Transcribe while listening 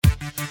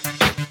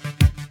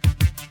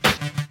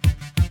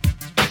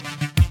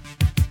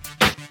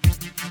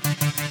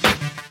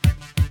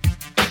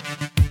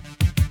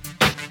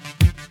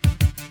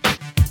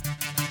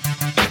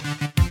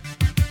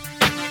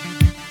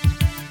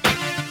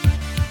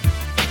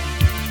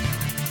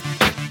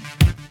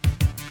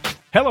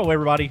Hello,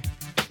 everybody.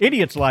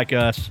 Idiots Like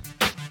Us,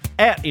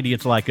 at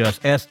Idiots Like Us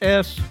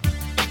SS,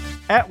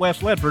 at Wes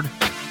Ledford,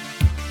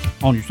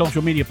 on your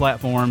social media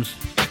platforms.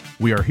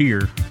 We are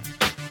here.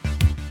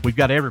 We've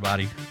got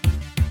everybody.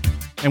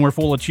 And we're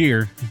full of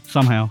cheer,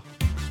 somehow,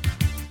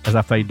 as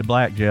I fade to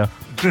black, Jeff.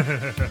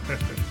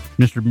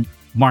 Mr.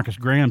 Marcus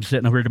Graham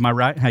sitting over here to my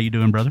right. How you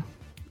doing, brother?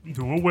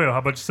 Doing well. How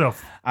about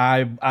yourself?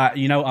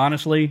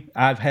 Honestly,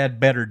 I've had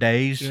better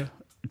days,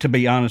 to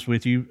be honest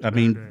with you. I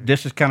mean,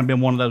 this has kind of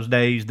been one of those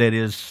days that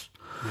is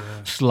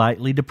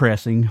slightly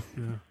depressing,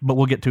 but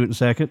we'll get to it in a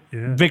second.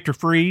 Yeah. Victor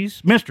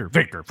Freeze, Mr.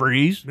 Victor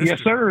Freeze. Mister.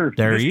 Yes, sir.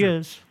 There he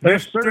is.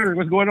 Yes, sir.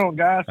 What's going on,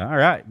 guys? All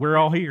right, we're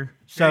all here.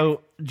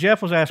 So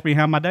Jeff was asking me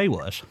how my day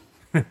was.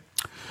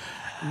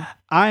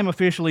 I am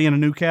officially in a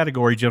new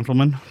category,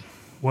 gentlemen.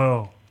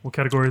 Well, what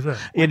category is that?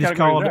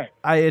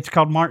 It's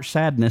called March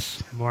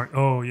Sadness. Mark.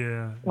 Oh,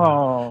 yeah.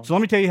 Oh, So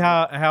let me tell you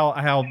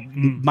how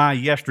my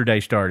yesterday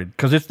started,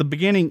 because it's the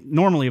beginning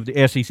normally of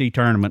the SEC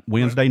tournament,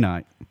 Wednesday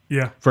night,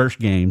 Yeah. first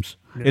games.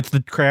 Yeah. It's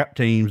the crap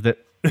teams that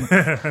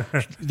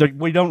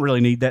we don't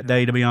really need that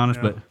day, to be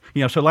honest. But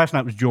so last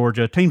night was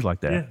Georgia, teams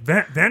like that.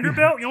 Yeah.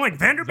 Vanderbilt? You don't like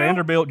Vanderbilt?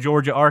 Vanderbilt,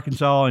 Georgia,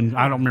 Arkansas, and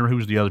I don't remember who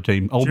was the other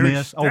team. Ole Jerry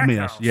Miss. Ole Miss.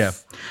 Stackhouse. Yeah.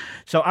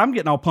 So I'm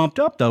getting all pumped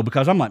up though,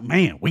 because I'm like,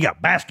 man, we got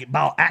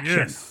basketball action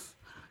Yes.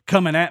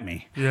 coming at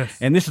me. Yes.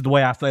 And this is the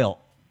way I felt.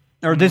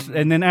 Or this,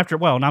 and then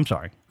after, I'm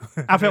sorry.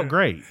 I felt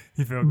great.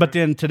 You felt But great.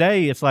 then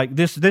today, it's like,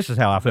 this is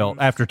how I felt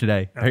after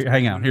today.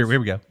 Hang on. Here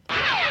we go.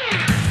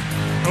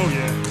 Oh,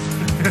 yeah.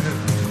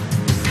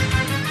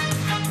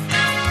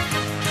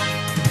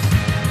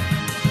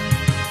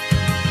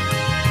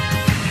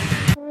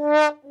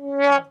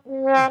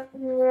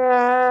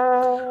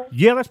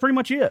 Yeah, that's pretty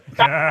much it.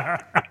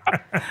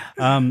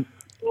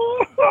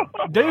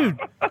 Dude,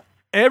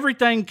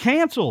 everything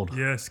canceled.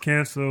 Yes,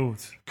 canceled.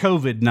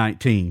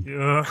 COVID-19.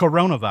 Yeah.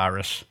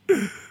 Coronavirus.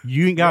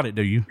 You ain't got it,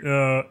 do you?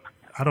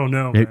 I don't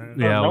know, man.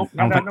 Yeah, nope,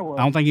 I not don't, I know of.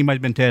 I don't think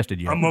anybody's been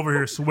tested yet. I'm over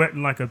here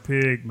sweating like a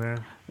pig,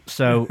 man.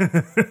 So,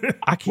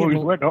 I can't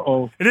believe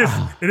Uh-oh. It is.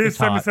 It is it's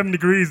hot. 77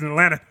 degrees in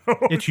Atlanta.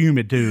 it's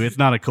humid, too. It's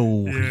not a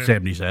cool Yeah.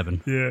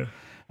 77.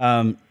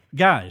 Yeah.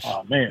 Guys,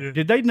 Oh, man.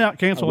 did they not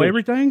cancel wish.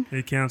 everything?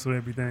 They canceled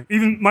everything.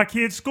 Even my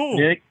kid's school.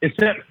 Yeah,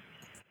 except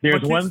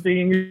there's What one kids-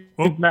 thing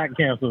that's not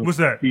canceled. What's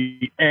that?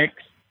 The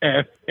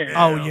XFL.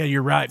 Oh, yeah,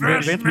 you're right.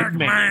 Vince Vince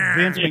McMahon.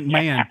 Vince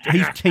McMahon.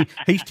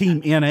 He's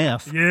Team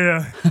NF.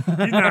 Yeah.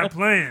 He's not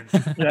playing.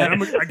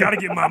 I got to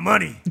get my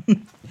money.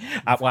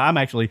 I'm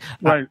actually.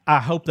 Right. I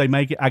hope they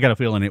make it. I got a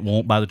feeling it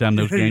won't by the time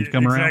those games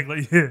come around.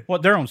 Exactly. Yeah. Well,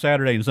 they're on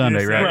Saturday and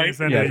Sunday, right?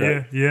 Saturday,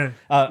 Sunday, yeah.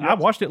 I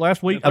watched it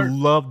last week. I sir.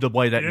 loved the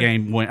way that Yeah.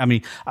 game went. I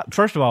mean,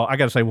 first of all, I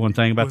got to say one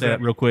thing about What's that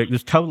that? real quick.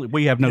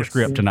 We have no Yes.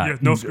 script tonight. Yeah,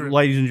 no script.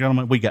 Ladies and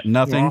gentlemen, we got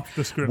nothing. We're off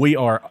the script. We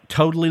are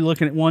totally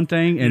looking at one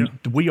thing, and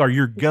we are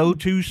your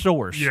go-to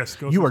source. Yes,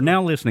 go-to you are source.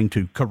 now listening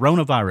to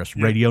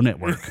Coronavirus Radio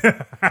Network.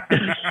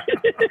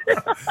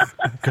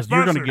 Because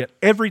you're going to Sponsor. get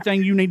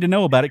everything you need to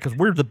know about it, because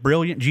we're the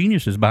brilliant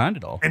geniuses behind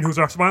it all. And who's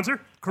our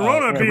sponsor?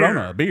 Corona beer.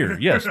 Corona beer,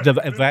 yes, the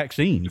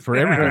vaccine for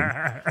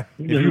everything.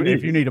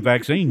 If you need a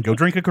vaccine, go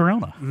drink a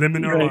Corona.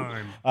 Lemon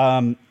or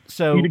lime.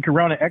 So Need a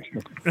Corona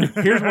Extra.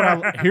 here's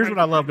what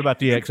I loved about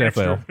the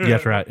XFL.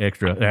 Yes, right,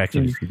 extra.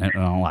 Actually, I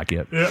don't like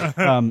it.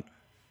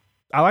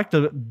 I like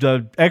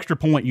the extra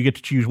point. You get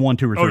to choose 1,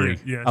 2, or 3. Oh,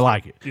 yeah, I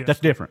like it. yeah.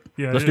 That's different.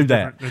 Yeah, Let's it do is that.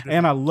 different. It's different.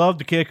 And I love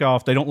the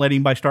kickoff. They don't let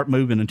anybody start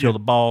moving until the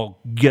ball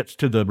gets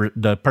to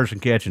the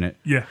person catching it.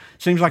 Yeah.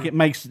 Seems like it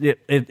makes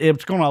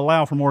it's going to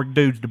allow for more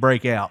dudes to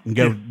break out and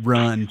go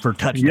run for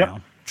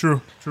touchdown.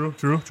 True.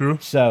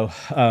 So,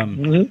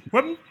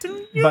 Welcome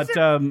to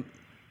music.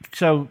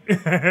 so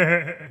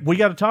we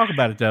got to talk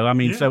about it though. I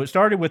mean, so it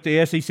started with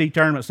the SEC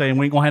tournament saying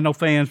we ain't gonna have no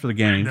fans for the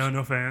games,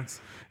 No fans.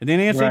 and then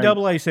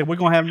NCAA said we're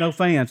gonna have no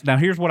fans. Now,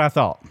 here's what I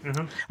thought.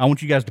 I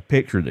want you guys to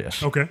picture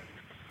this. Okay.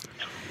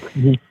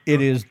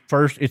 It's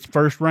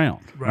first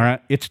round. Right. All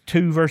right, it's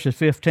 2 versus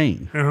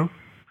 15. Uh-huh.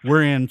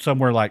 We're in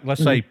somewhere like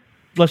let's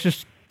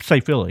just say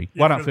Philly.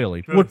 Why not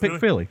Philly? Philly. We'll pick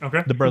Philly.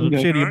 Okay. The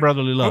city of Right.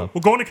 brotherly love.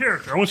 We'll go into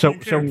character. I want So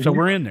to see character. so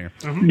we're in there.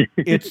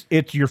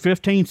 It's your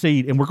 15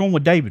 seed, and we're going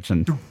with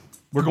Davidson.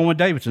 We're going with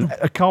Davidson.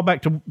 A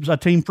callback to a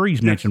team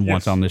Freeze mentioned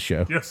once on this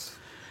show. Yes.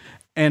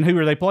 And who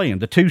are they playing?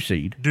 The 2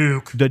 seed,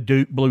 Duke. the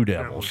Duke Blue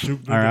Devils.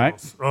 Duke Blue All right.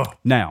 Devils. Oh,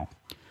 Now,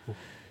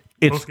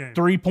 it's Close game.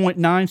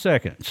 3.9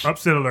 seconds.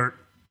 upset alert.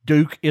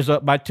 Duke is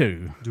up by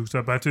 2. Duke's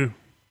up by 2.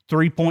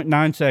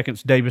 3.9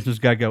 seconds. Davidson's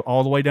got to go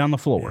all the way down the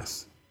floor.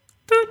 Yes.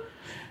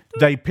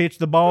 They pitch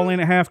the ball in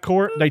at half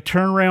court. They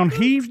turn around,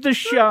 heaves the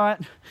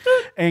shot,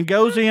 and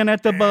goes in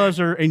at the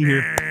buzzer. And you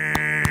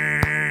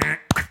hear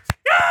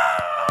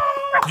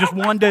just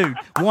one dude.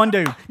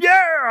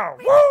 Yeah!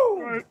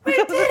 Woo! We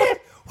did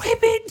it. We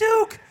beat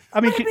Duke.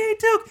 I mean, we beat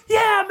Duke.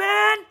 Yeah,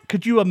 man.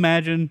 could you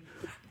imagine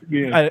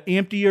Yeah. an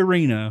empty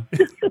arena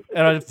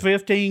and a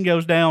 15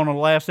 goes down on a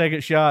last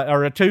second shot,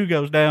 or a 2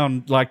 goes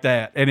down like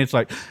that, and it's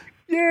like,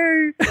 yay!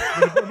 Imagine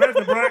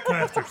the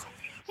broadcasters.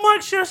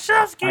 Mike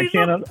Krzyzewski. I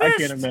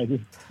can't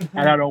imagine.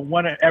 And I don't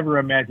want to ever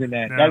imagine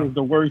that. No. That is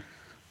the worst.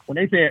 When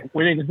they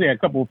say a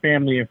couple of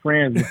family and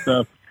friends and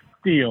stuff,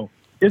 still,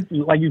 it's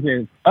like you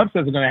said,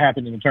 upsets are going to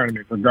happen in the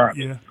tournament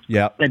regardless. Yeah.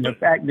 Yeah. And the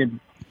fact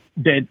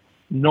that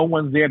no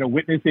one's there to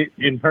witness it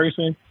in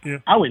person, Yeah.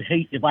 I would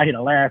hate if I hit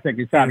a last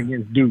second shot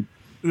against Duke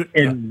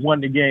and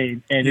won the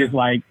game, and it's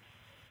like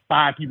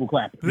 5 people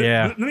clapping.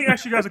 Yeah. Let me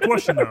ask you guys a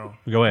question, though.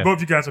 Go ahead. Both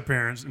of you guys are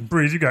parents. And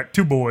Breeze, you got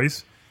 2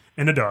 boys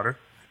and a daughter.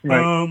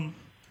 Right.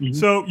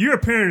 So you're a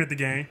parent at the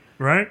game,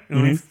 right?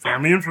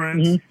 Family and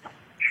friends.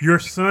 Your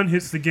son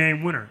hits the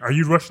game winner. Are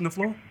you rushing the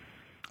floor?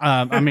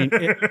 I mean,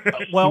 in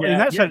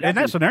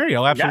that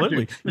scenario,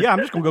 absolutely. Yeah, I'm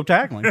just going to go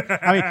tackling.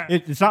 I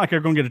mean, it's not like they're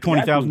going to get a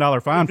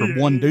 $20,000 fine for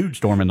one dude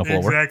storming the floor.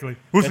 Exactly.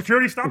 Will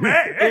security stop?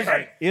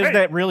 Hey, Is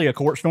that really a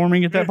court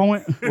storming at that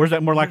point? Or is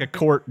that more like a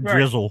court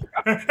drizzle?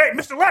 hey,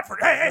 Mr. Latford.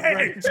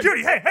 Hey,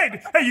 security.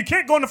 Hey, you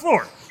can't go on the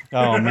floor.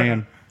 Oh,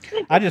 man.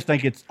 I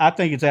think it's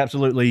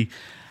absolutely...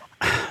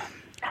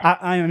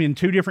 I am in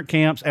 2 different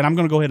camps, and I'm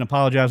going to go ahead and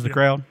apologize to the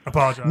crowd.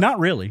 Apologize. Not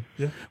really.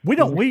 Yeah. We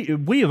don't.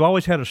 We have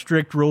always had a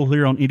strict rule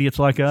here on Idiots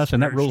Like Us,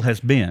 and that rule has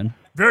been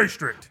very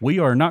strict. we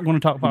are not going to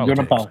talk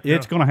politics.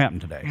 It's going to happen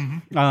today.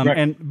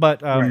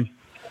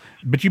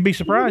 But you'd be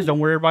surprised on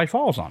where everybody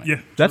falls on it.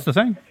 Yeah, that's the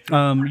thing.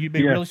 You'd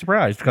be really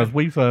surprised because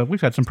we've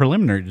had some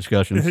preliminary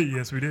discussions.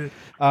 Yes, we did.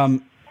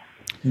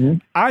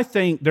 I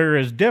think there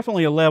is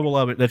definitely a level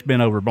of it that's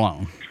been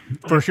overblown,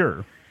 for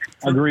sure.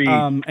 Agreed.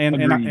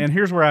 And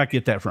here's where I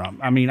get that from.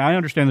 I mean, I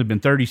understand there've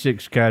been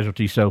 36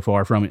 casualties so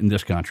far from it in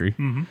this country.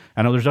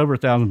 I know there's over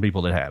 1,000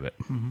 people that have it.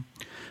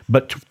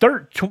 But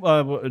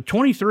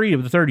 23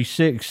 of the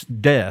 36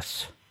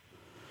 deaths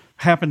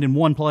happened in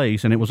one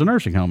place, and it was a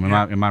nursing home.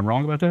 Am I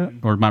wrong about that?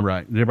 Or am I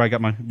right? Everybody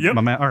got my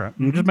math? All right.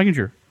 I'm just making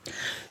sure.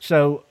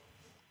 So,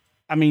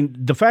 I mean,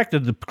 the fact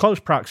of the close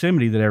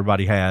proximity that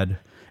everybody had,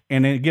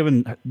 and then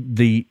given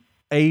the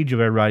age of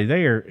everybody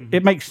there,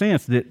 it makes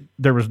sense that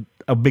there was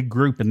a big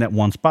group in that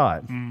one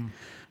spot.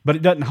 But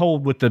it doesn't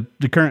hold with the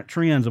current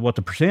trends of what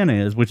the percent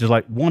is, which is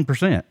like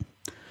 1%.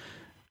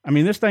 I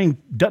mean, this thing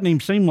doesn't even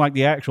seem like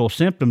the actual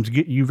symptoms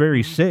get you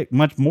very sick,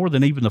 much more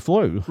than even the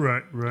flu.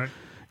 Right.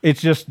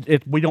 It's just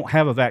we don't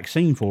have a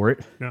vaccine for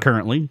it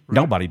currently. Right.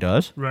 Nobody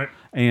does. Right.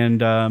 And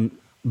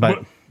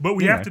but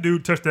we have to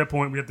touch that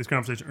point. We had this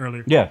conversation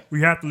earlier. Yeah.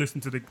 We have to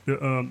listen to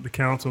the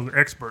council, the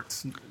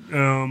experts.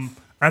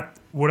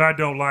 What I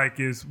don't like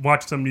is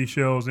watch some of these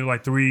shows and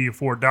like 3 or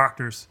 4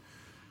 doctors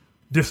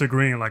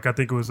disagreeing. Like I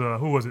think it was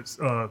who was it?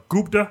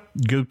 Gupta.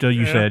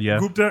 You said, yeah.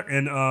 Gupta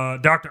and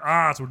Dr.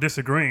 Oz were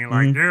disagreeing.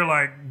 Like they're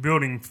like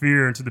building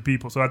fear into the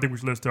people. So I think we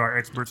should listen to our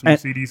experts in the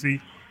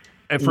CDC.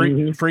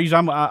 Freeze,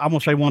 I'm gonna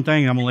say one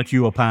thing. And I'm gonna let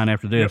you opine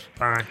after this.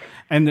 Fine.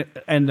 And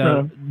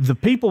the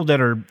people that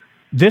are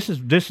this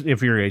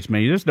infuriates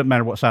me. This doesn't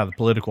matter what side of the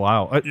political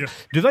aisle.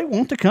 Do they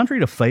want the country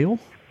to fail?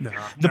 No.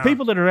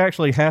 People that are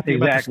actually happy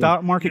about the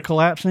stock market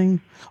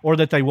collapsing, or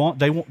that they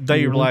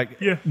are like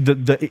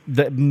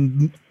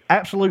the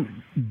absolute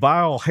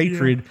vile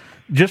hatred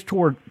just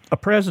toward a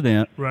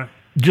president, right?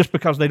 Just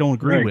because they don't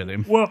agree with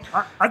him. Well,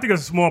 I think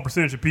that's a small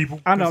percentage of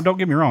people. I know. Don't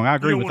get me wrong. I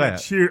agree with that.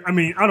 Cheer. I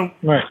mean, I don't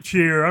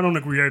cheer. I don't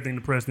agree with everything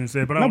the president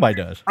said, but nobody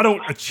does. I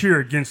don't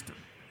cheer against him.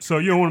 So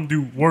you don't want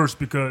to do worse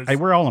because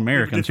we're all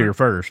Americans here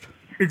first.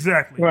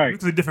 Exactly. Right.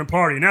 It's a different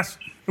party, and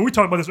we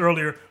talked about this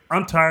earlier.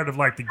 I'm tired of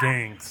like the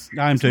gangs.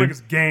 I am too. Like it's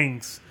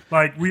gangs.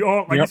 Like we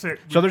all, like you said.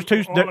 So there's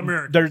 2.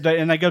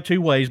 And they go 2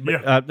 ways.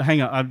 But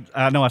hang on.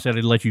 I know I said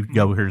I'd let you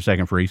go here in a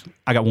second, Freeze.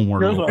 I got one more.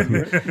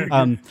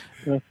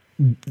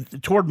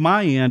 Toward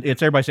my end,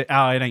 it's everybody say,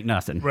 "Oh, it ain't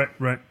nothing."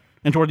 Right.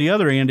 And toward the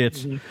other end,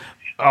 it's,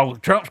 "Oh,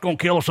 Trump's going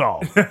to kill us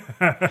all."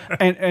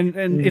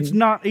 and it's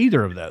not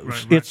either of those.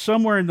 Right. It's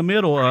somewhere in the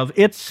middle of,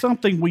 it's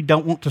something we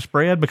don't want to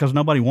spread because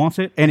nobody wants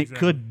it, and it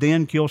could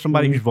then kill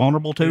somebody who's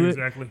vulnerable to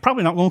it.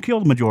 Probably not going to kill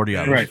the majority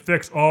of it. It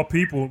affects all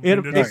people.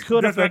 It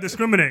could affect. Not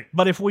discriminate.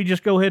 But if we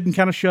just go ahead and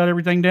kind of shut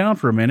everything down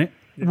for a minute,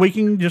 we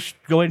can just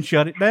go ahead and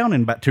shut it down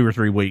in about 2 or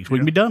 3 weeks. We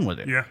can be done with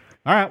it. Yeah.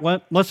 All right,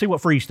 well, let's see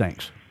what Freeze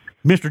thinks.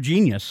 Mr.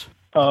 Genius.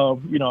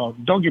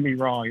 Don't get me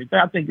wrong.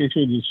 I think they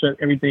should just shut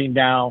everything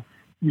down,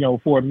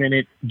 for a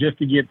minute just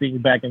to get things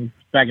back in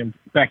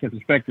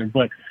perspective.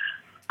 But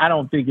I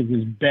don't think it's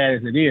as bad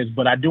as it is.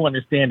 But I do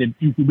understand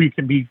that we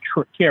can be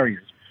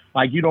carriers.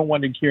 Like you don't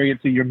want to carry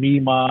it to your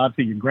Mima,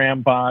 to your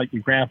grandpa,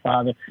 your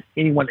grandfather,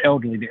 anyone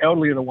elderly. The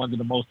elderly are the ones that are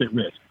the most at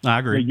risk. I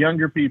agree. The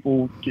younger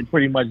people can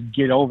pretty much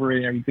get over it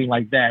and everything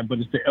like that. But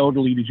it's the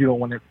elderly that you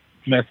don't want to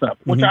mess up,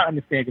 which I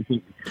understand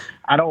completely.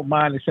 I don't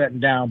mind it shutting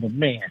down, but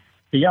man.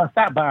 So y'all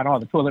stop buying all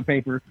the toilet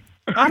paper.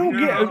 I don't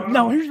get.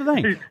 No, here's the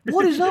thing.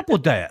 What is up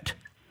with that?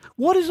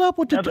 What is up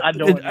with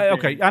the?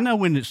 Okay, I know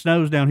when it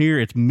snows down here,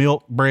 it's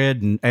milk,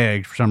 bread, and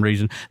eggs for some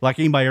reason. Like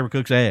anybody ever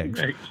cooks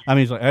eggs. Right. I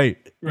mean, it's like, hey,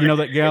 you know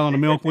that gallon of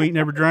milk we ain't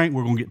never drank?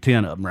 We're gonna get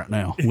 10 of them right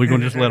now. We're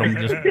gonna just let them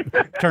just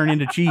turn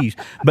into cheese.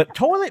 But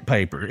toilet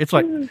paper, it's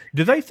like,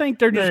 do they think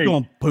they're just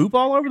gonna poop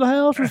all over the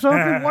house or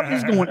something? What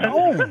is going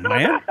on,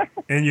 man?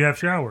 And you have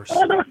showers.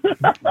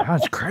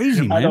 That's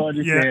crazy, man. I don't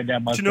understand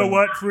that much. You know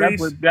what,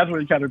 Freeze? That's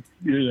what it kind of.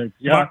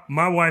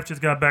 My wife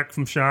just got back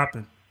from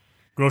shopping.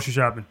 Grocery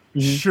shopping.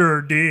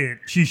 Sure did.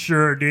 She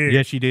sure did.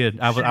 Yes, she did.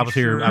 I was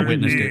here. I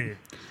witnessed it.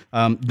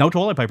 No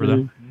toilet paper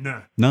though.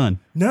 None. None.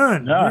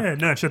 Yeah,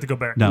 none. She had to go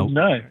back. No.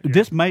 None.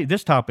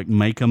 This topic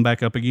may come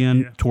back up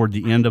again toward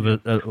the end of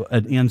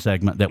an end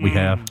segment that we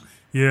have.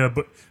 Yeah,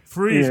 but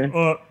Freeze.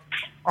 Yeah.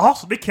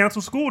 Also, they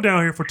canceled school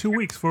down here for 2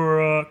 weeks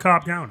for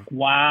Cobb County.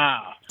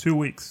 Wow. 2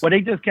 weeks. Well,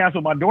 they just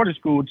canceled my daughter's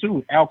school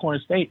too. Alcorn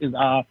State is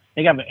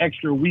they got an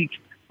extra week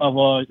of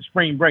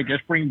spring break. Their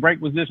spring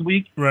break was this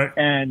week, Right.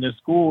 and the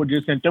school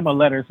just sent them a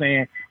letter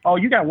saying, "Oh,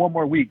 you got one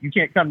more week. You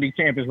can't come to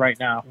campus right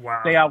now. Wow.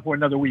 Stay out for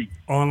another week."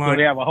 Online. So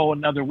they have a whole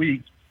another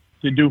week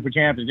to do for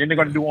campus. Then they're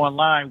going to do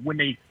online when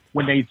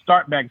they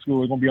start back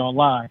school. It's going to be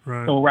online.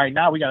 Right. So right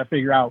now we got to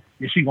figure out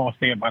if she's going to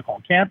stay back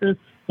on campus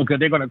because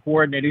they're going to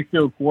coordinate. They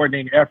still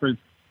coordinating efforts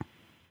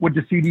with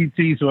the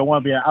CDC, so it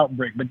won't be an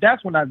outbreak. But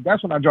that's when I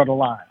draw the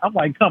line. I'm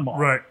like, come on.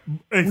 Right.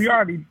 They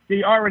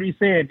already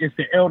said it's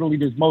the elderly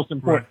that's most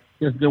important.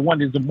 It's the one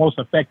that's the most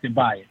affected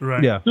by it.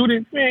 Right. Yeah.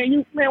 Students,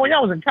 man, when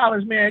y'all was in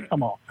college, man,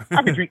 come on.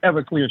 I could drink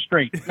Everclear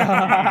straight.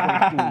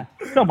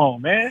 Come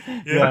on, man.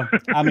 Yeah.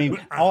 I mean,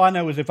 all I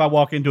know is if I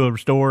walk into a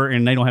store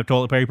and they don't have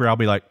toilet paper, I'll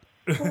be like,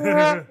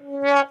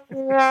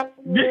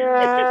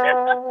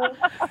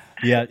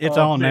 yeah, it's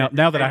on now.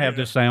 Now that I have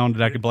this sound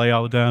that I can play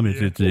all the time, it's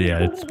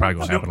probably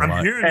going to happen a I'm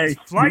lot. hearing these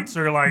flights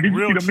are like Did you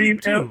real see the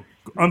cheap meme, too.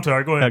 I'm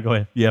sorry. Go ahead. Go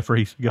ahead. Yeah,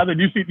 Freeze. Go. I said,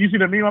 you see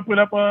the meme I put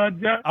up,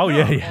 Jeff? Oh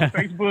yeah, On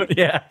Facebook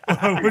yeah.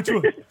 Which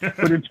one?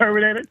 for the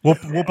Terminator? We'll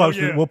post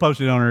yeah. it. We'll post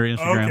it on our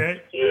Instagram.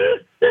 Okay.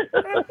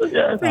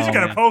 Yes. Please, you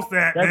gotta man. post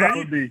that, That's how it man.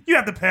 would be. You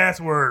have the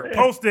password.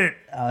 Post it.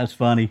 That's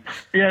funny.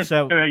 Yes,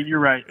 So- you're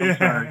right. I'm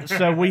sorry.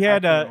 So we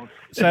had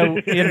so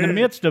in the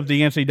midst of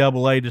the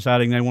NCAA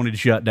deciding they wanted to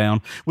shut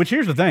down, which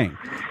here's the thing.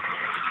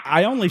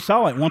 I only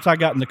saw it once I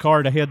got in the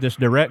car to head this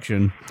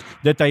direction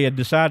that they had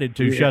decided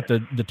to shut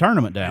the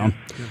tournament down.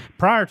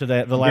 Prior to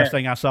that, the last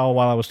thing I saw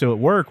while I was still at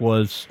work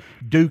was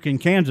Duke and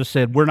Kansas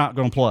said, we're not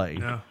going to play.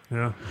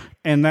 Yeah.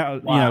 And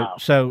that,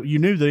 so you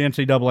knew the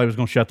NCAA was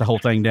going to shut the whole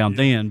thing down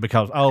then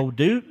because,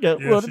 Duke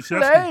don't want to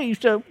play,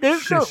 so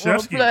Duke don't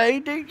want to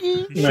play.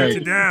 He shuts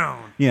it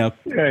down.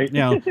 Right.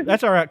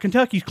 That's all right.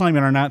 Kentucky's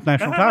claiming our ninth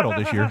national title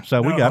this year,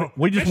 so we got it.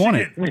 We just won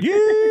it.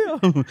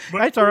 Yeah.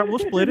 That's all right. We'll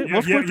split it.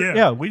 We'll split it.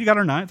 Yeah, we got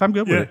our ninth. I'm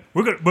good with it.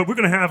 We're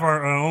gonna have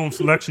our own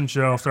selection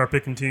show. Start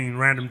picking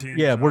random teams.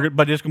 Yeah,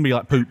 but it's going to be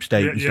like Poop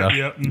State and stuff.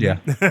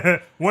 Yeah.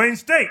 Wayne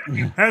State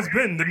has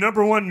been the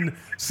number one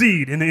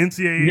seed in the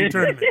NCAA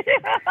tournament.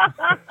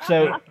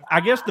 So I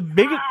guess the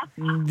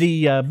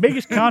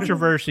biggest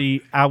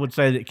controversy I would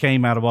say that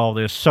came out of all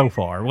this so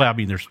far. Well, I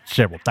mean, there's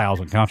several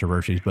thousand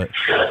controversies, but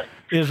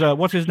is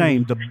what's his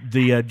name?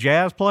 The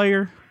jazz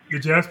player. The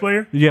jazz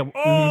player? Yeah.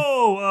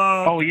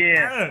 Oh,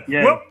 yeah.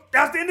 Well,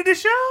 that's the end of the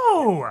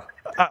show.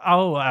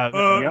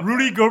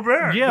 Rudy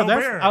Gobert. Yeah,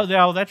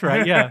 Gobert. that's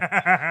right.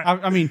 Yeah.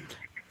 I mean,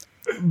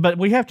 but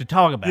we have to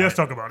talk about it. Let's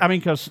talk about it. I mean,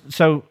 because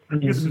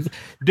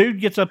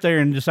dude gets up there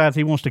and decides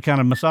he wants to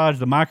kind of massage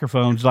the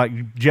microphones,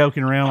 like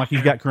joking around like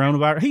he's got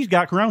coronavirus. He's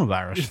got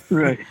coronavirus.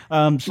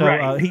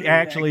 Right. He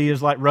actually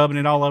is like rubbing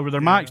it all over their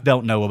mics,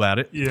 don't know about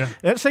it. Yeah.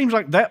 That seems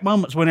like that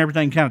moment's when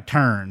everything kind of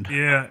turned.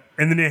 Yeah.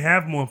 And then they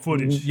have more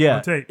footage Yeah,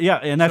 on tape. yeah,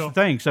 and that's the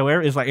thing. So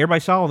it's like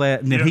everybody saw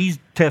that, and then he's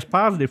test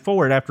positive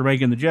for it after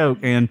making the joke,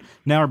 and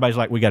now everybody's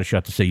like, "We got to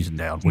shut the season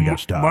down. We got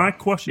to stop." My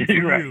question for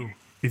you: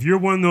 if you're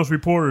one of those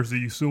reporters, do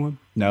you sue him?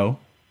 No,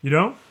 You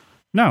don't?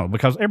 no,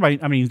 because everybody.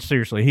 I mean,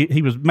 seriously,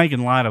 he was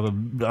making light of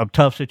a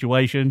tough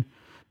situation.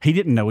 He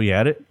didn't know he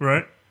had it.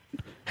 Right.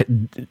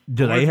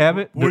 Do they have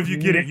it? What if you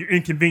get it? You're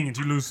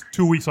inconvenienced. You lose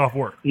 2 weeks off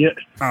work. Yeah.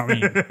 I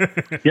mean,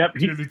 Yep.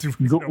 You lose 2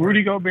 weeks off work.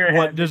 Rudy Gobert.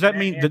 What does that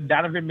mean? And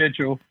Donovan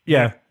Mitchell.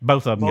 yeah,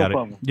 both of them got it.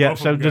 Both of them. Yeah. Both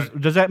So of them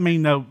got does that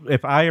mean though,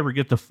 if I ever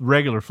get the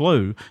regular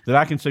flu, that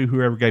I can sue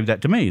whoever gave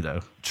that to me though?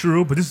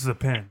 True, but this is a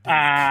pandemic.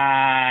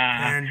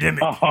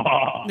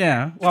 Oh.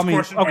 Yeah. Well, I mean,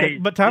 question. okay, Hey,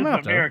 but time this is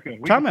out though. America.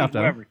 We Time can out sue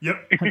though. whoever.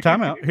 Yep.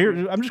 Time out.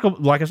 Here, I'm just going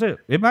to, like I said,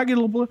 it might get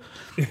a little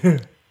blue.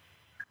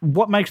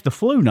 What makes the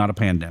flu not a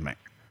pandemic?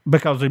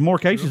 Because there's more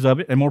cases of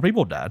it and more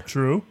people died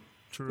True.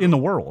 in the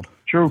world.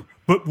 True.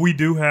 But we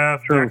do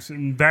have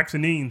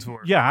vaccines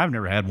for it. Yeah, I've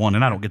never had one,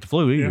 and I don't get the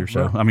flu either. Yeah,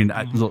 so well, I mean,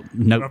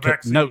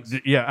 vaccines.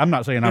 Yeah, I'm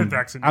not saying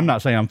Vaccines. I'm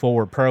not saying I'm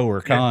for, pro,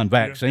 or con Yeah.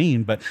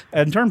 vaccine, but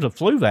in terms of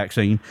flu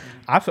vaccine,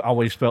 I've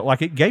always felt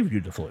like it gave you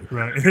the flu.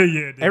 Right. Yeah.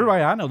 it did.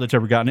 Everybody I know that's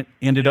ever gotten it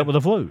ended up with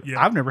the flu.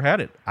 Yeah. I've never had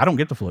it. I don't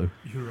get the flu.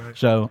 You're right.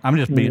 So I'm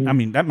just being. I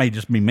mean, that may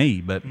just be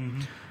me, but.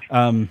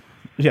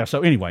 Yeah.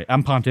 So anyway,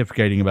 I'm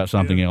pontificating about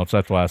something else.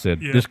 That's why I said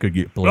this could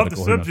get political.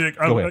 Off the subject,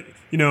 Go ahead.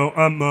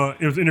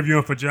 it was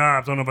interviewing for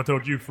jobs. I don't know if I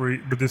told you,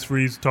 but this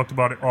Freeze talked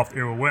about it off the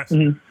air with West.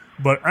 Mm-hmm.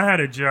 But I had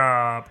a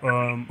job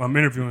I'm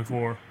interviewing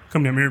for,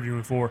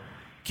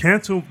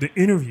 canceled the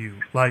interview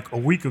like a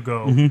week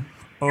ago.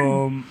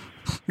 Mm-hmm.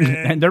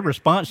 And their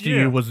response to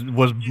you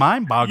was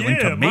mind-boggling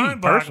to me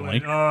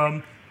personally.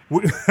 I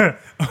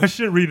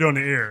shouldn't read it on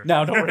the air.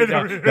 No, don't worry.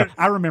 No,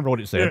 I remember what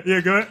it said. Yeah,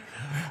 go ahead.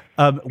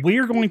 We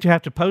are going to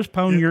have to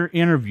postpone your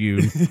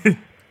interview.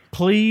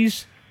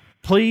 Please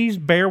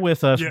bear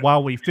with us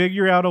while we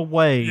figure out a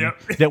way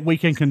that we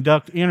can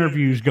conduct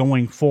interviews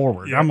going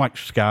forward. I'm like,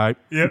 Skype.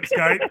 Yep,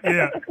 Skype.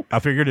 Yeah. I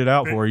figured it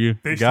out for you.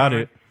 FaceTime. Got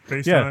it.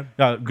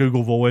 FaceTime.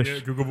 Google Voice. Yeah,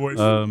 Google Voice.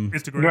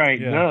 Instagram. Right.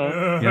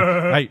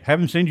 Yeah. Hey,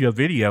 haven't send you a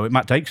video. It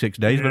might take 6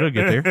 days, but it'll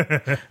get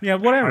there. Yeah,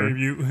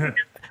 whatever.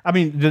 I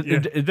mean,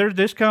 there's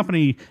this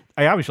company.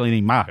 I obviously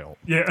need my help.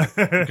 Yeah.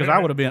 Because I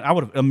would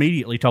have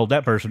immediately told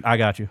that person, I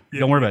got you.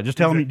 Don't worry about it. Just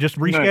tell me, just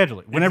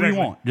reschedule it whenever you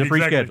want. Just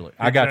reschedule it.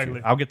 I got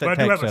you. I'll get that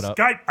tag set up.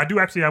 Skype. I do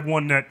actually have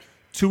one that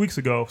 2 weeks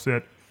ago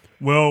said,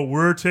 well,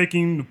 we're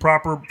taking the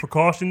proper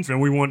precautions and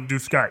we want to do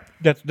Skype.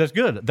 That's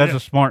good. That's a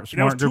smart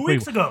that was group 2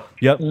 weeks of people. ago.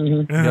 Yep.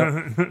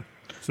 Mm-hmm. Yep.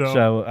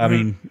 So I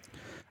mean,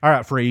 all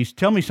right, Freeze.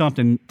 Tell me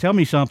something.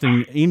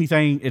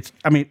 Anything.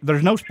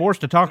 There's no sports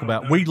to talk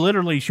about. We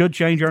literally should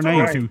change our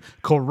name to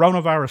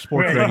Coronavirus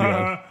Sports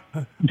Radio.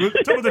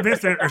 Some of the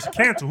events that are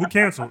canceled. Who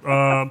canceled?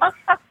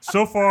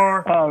 So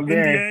far,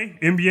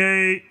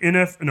 NBA,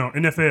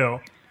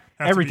 NFL.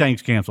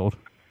 Everything's canceled.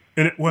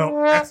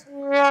 XFL.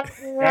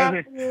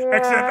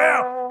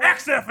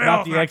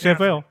 Not the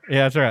XFL.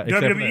 Yeah, that's right.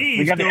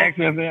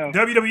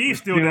 WWE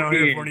still down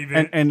here for an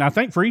event. And I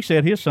think Free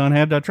said his son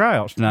had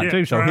tryouts tonight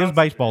too, so his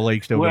baseball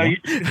league's still going.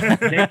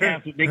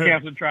 They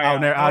canceled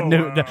tryouts.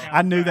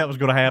 I knew that was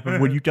going to happen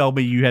when you told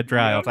me you had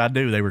tryouts. I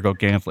knew they were going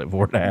to cancel it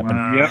before it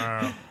happened.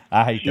 Yep.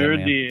 I hate that,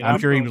 man. Did. I'm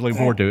sure he was looking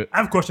forward to it. I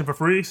have a question for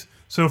Freeze.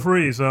 So,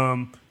 Freeze,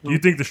 do you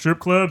think the strip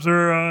clubs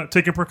are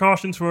taking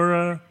precautions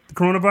for the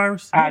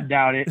coronavirus? I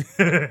doubt it.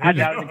 The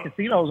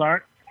casinos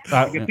aren't.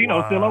 The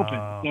casino's still open,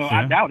 so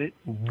I doubt it.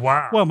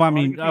 Wow. Well, I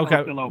mean,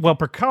 okay. Well,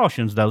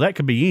 precautions though, that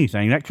could be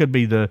anything. That could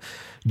be the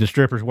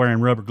strippers wearing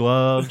rubber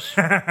gloves,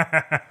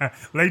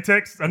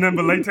 latex. I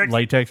remember latex.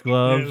 Latex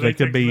gloves.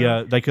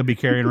 Yeah, they could be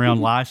carrying around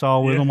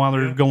Lysol with them while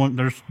they're going.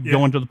 They're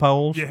going to the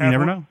polls. Yeah, you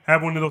never know.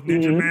 Have one of those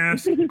ninja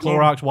masks.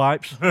 Clorox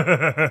wipes.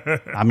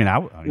 I mean,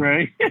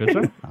 right. I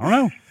don't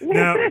know.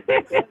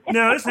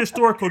 Now it's a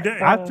historical day.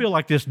 I feel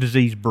like this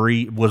disease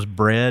was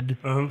bred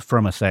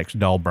from a sex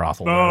doll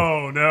brothel.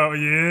 Oh no,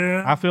 yeah.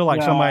 I feel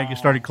like somebody just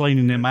started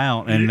cleaning them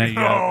out, and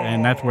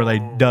and that's where they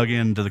dug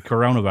into the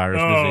coronavirus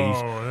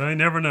disease. Oh, I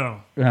never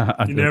know.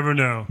 You never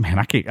know. Man,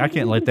 I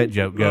can't let that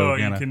joke go. Oh,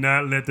 you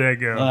cannot let that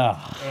go.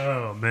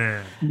 Oh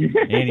man.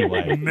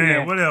 Anyway,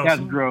 man, what else?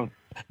 That's gross.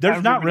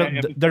 We're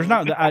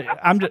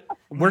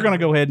going to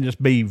go ahead and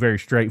just be very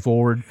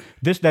straightforward.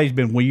 This day's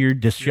been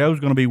weird. This show's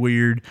going to be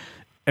weird.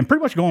 And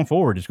pretty much going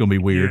forward, it's going to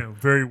be weird. Yeah,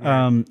 very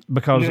weird.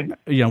 Because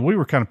we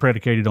were kind of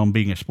predicated on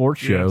being a sports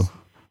show. Yes.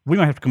 We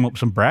might have to come up with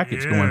some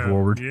brackets going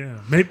forward. Yeah,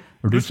 maybe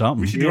or do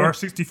something. We should do our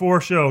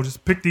 64 show.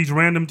 Just pick these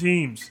random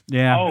teams.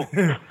 Yeah. Oh,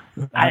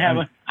 I have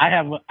an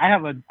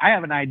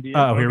idea.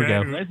 Oh, here we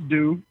go. Let's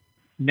do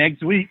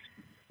next week.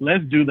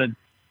 Let's do the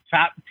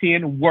top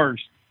 10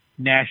 worst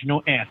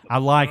national anthems. I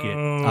like it.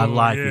 I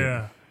like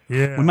it.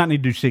 Yeah. We might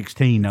need to do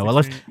 16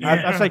 though. 16,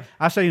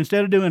 I say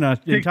instead of doing an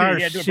entire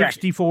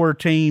 64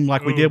 team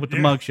like we did with the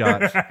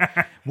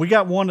mugshots, we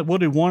got one. We'll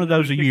do one of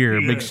those a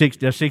year. Big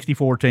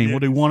 64 team. We'll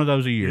do one of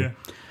those a year. Yeah.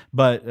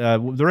 But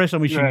the rest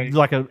of them we should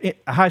like a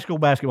high school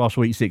basketball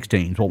Sweet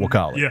 16 is what we'll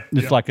call it. Yeah.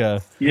 It's like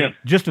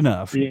just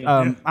enough.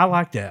 Yeah. I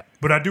like that.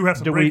 But I do have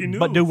some breaking news.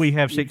 But do we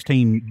have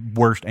 16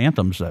 worst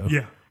anthems though?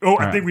 Yeah. Oh,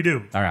 I think we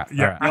do. All right.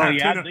 Yeah. All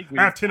right. I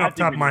have 10 off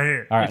the top of my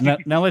head. All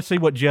right. Now let's see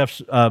what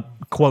Jeff's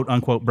quote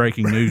unquote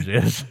breaking news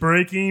is.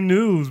 Breaking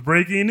news. So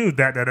we're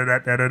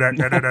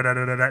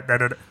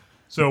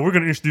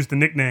going to introduce the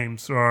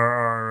nicknames,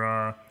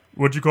 our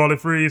what'd you call it,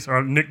 Freeze?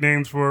 Our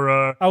nicknames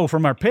for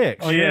from our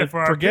picks. Oh yeah,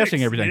 for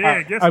guessing everything.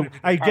 Yeah, guessing.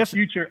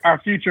 Our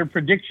future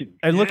predictions.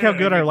 And look how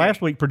good our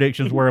last week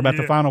predictions were about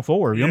the Final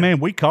Four. Yeah. Man,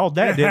 we called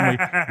that, didn't we?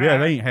 Yeah,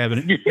 they ain't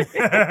having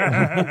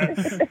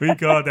it. We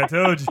called that.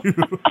 Told you.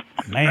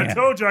 Man, I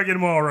told you I get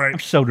them all right. I'm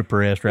so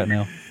depressed right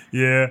now.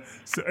 Yeah.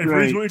 So, hey,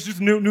 Freeze, you want to introduce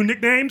new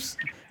nicknames?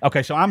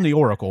 Okay, so I'm the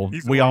Oracle.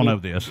 We all know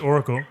this.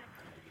 Oracle.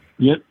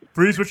 Yep.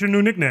 Freeze, what's your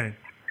new nickname?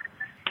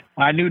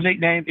 My new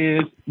nickname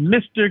is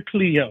Mr.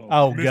 Cleo.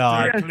 Oh, Mr.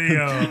 God.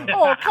 Cleo.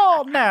 Oh,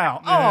 calm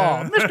now.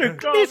 Oh, Miss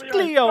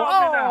Cleo.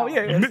 Oh,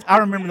 yeah. I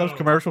remember those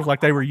commercials like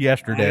they were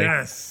yesterday.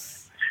 Yes.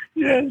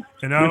 Yes.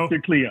 And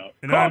Mr. Cleo.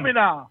 and Call I'm- me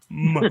now.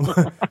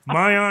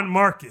 Mayan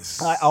Marcus.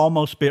 I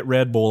almost spit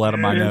Red Bull out of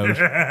my nose.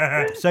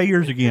 Say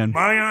yours again.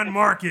 Mayan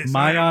Marcus.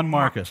 Mayan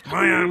Marcus.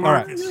 Mayan All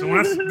right. Marcus. So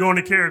let's go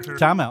into character.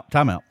 Time out.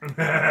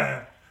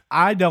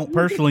 I don't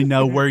personally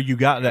know where you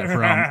got that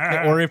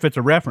from or if it's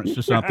a reference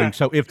to something.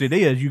 So if it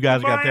is, you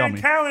guys got to tell Mayan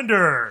me.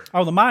 calendar.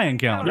 Oh, the Mayan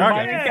calendar.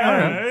 Okay.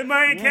 Yeah,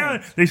 Mayan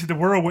calendar. They said the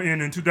world will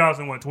end in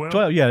 2012.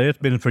 Well, yeah, it's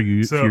been for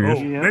you. So years.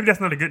 maybe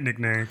that's not a good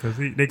nickname because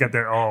they got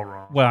that all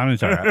wrong. Well, I mean,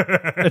 it's all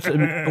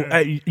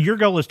right. Your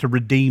goal is to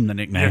redeem the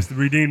nickname. Yes, to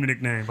redeem the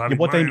nickname.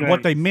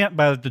 What they meant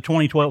by the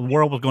 2012 the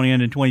world was going to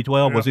end in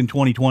 2012 was in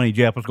 2020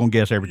 Jeff was going to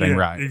guess everything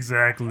right.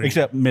 Exactly.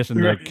 Except missing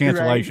the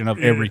cancellation of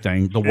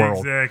everything. The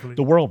world. Exactly.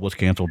 The world was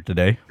canceled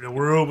today. The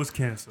world was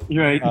canceled.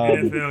 Right.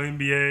 NFL,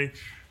 NBA.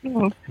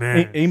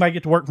 Man. Anybody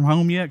get to work from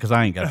home yet? Because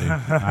I ain't got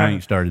to. I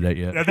ain't started that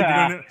yet.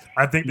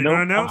 I think they're going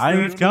to announce I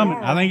think that it's coming.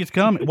 tomorrow. I think it's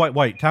coming.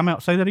 Wait. Time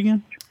out. Say that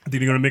again. I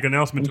think they're going to make an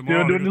announcement Still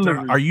tomorrow. doing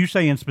delivery. Are you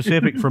saying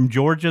specific from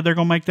Georgia? They're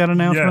going to make that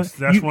announcement. Yes,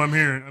 that's what I'm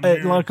hearing.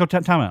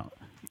 Time out.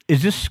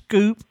 Is this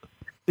scoop?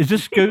 Is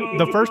this Scoop?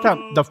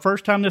 The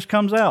first time this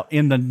comes out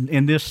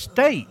in this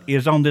state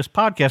is on this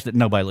podcast that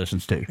nobody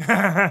listens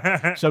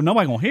to. So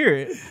nobody gonna hear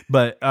it.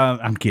 But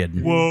I'm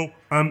kidding. Well,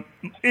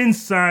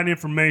 inside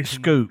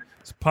information. Scoop.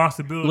 It's a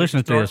possibility. Listen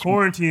to start this.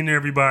 Quarantining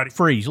everybody.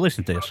 Freeze.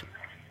 Listen to this.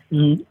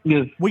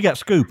 Yes. We got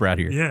Scoop right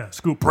here. Yeah,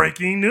 Scoop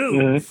breaking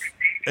news.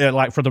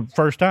 Like for the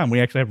first time, we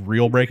actually have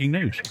real breaking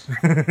news.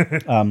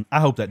 I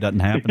hope that doesn't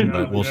happen,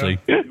 but we'll see.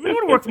 We want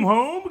to work from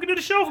home. We can do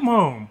the show from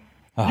home.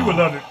 You would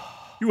love it.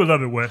 You would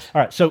love it, Wes.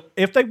 All right. So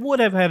if they would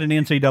have had an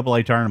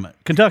NCAA tournament,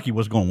 Kentucky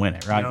was going to win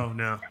it, right?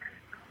 No.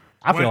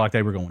 I feel like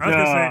they were going to I was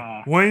win it.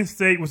 gonna say Wayne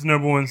State was the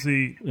number 1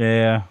 seed.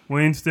 Yeah.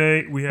 Wayne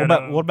State. We had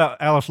What about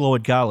Alice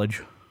Lloyd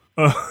College?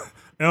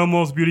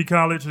 Elmo's Beauty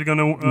College. They're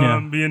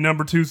gonna be a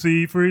number 2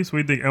 seed for you. So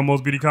we think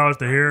Elmo's Beauty College,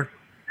 the hair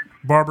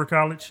barber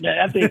college.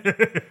 Yeah, I think.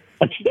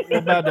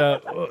 What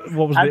about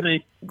what was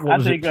it?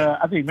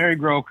 I think Mary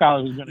Grove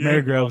College is going to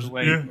Mary Grove's.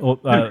 Yeah. Well,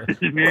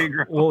 Mary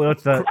Grove. well,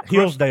 that's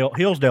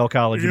Hillsdale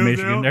College in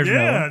Michigan. There's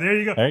another one. there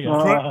you go. There you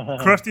go.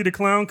 Krusty the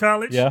Clown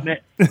College. Yeah.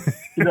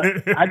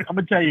 I'm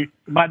gonna tell you,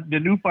 the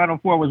new Final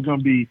Four was going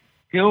to be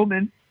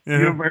Hillman,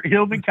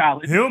 Hillman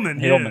College. Hillman.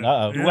 Hillman,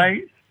 uh-oh.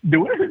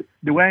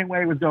 Dwayne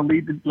Wayne was going to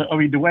lead.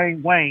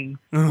 Dwayne Wayne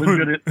was going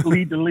to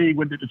lead the league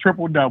with the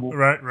triple double.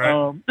 Right.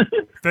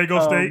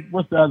 Fago State.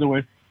 What's the other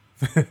one?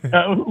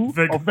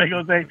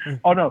 Fago State.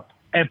 Oh no,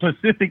 and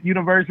Pacific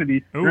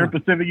University. They're in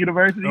Pacific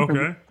University.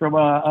 Okay. From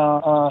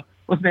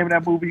what's the name of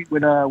that movie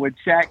with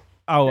Shaq?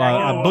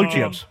 Blue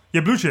Chips.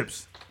 Yeah, Blue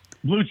Chips.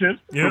 Blue Chips.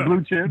 Yeah. From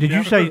Blue Chips. Did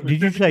you say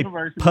University.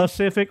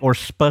 Pacific or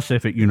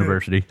Specific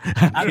University?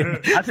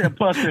 I said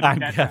Pacific. I'm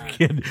that time.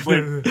 kidding.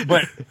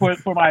 But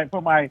for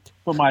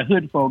my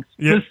hood folks,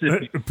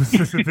 Pacific.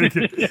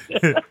 Pacific.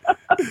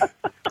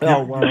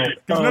 Oh wow.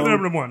 He's another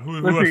number 1.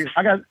 Who Let's see.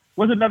 else?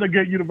 What's another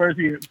good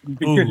university?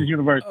 Fictitious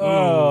university.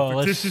 Oh,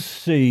 let's fictitious.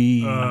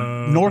 see.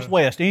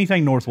 Northwest.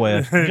 Anything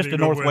Northwest. Just a Anything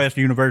Northwest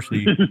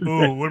University.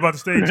 Oh, what about the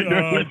stage?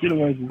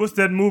 University. What's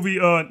that movie?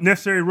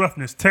 Necessary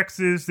Roughness.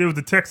 Texas. There was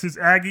the Texas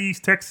Aggies.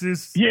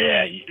 Texas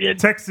Yeah.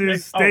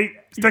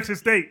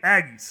 State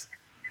Aggies.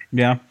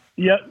 Yeah.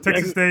 Yep.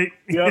 Texas State.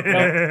 Yep.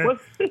 That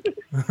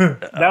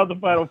was the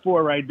Final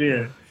Four right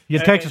there.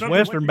 Yeah, Texas something-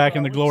 Western back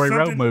in the Glory Road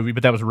something- movie,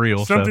 but that was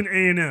real. Something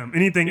A&M.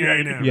 Anything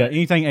A&M. Yeah,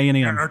 anything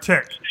A&M. Or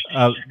Tech.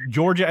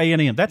 Georgia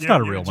A&M. That's Yeah,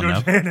 not a yeah, real one,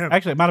 Georgia though. A&M.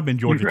 Actually, it might have been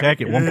Georgia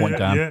Tech at one point in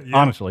time, yeah.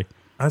 honestly.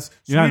 That's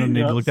You don't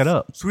need to look that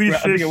up. Swedish I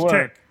think Fish it was.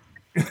 Tech.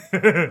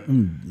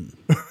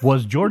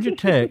 Was Georgia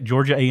Tech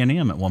Georgia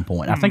A&M at one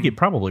point? I think it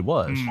probably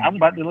was. I'm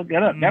about to look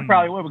that up. That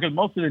probably was because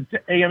most of the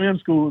A&M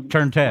schools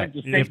Turned Tech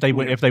went to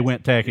if they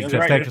went Tech, except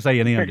right. Texas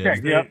A&M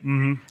Tech, did.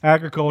 Yep.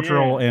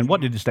 Agricultural and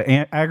what did it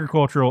say?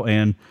 Agricultural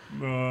and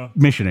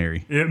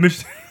missionary. Yeah,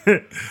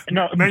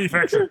 No,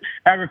 manufacturing.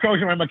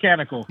 agricultural and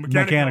mechanical.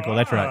 Mechanical,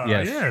 that's right,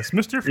 yes. Yes,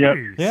 Mr. Yep.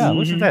 Freeze. Yeah,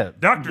 listen to that.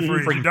 Dr.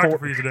 Freeze. Freaking, Dr.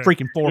 Freeze today.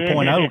 freaking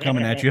 4.0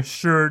 coming at you.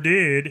 Sure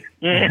did.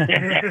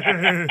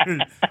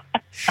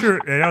 Sure.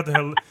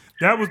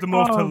 That was the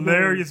most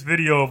hilarious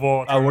video of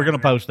all time. Oh, we're going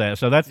to post that.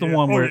 So that's the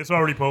one where it's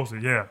already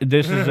posted, yeah.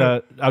 this is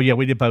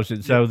we did post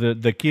it. So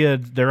the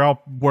kids, they're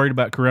all worried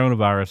about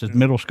coronavirus. It's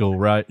middle school,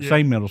 right? Yeah.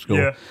 Same middle school.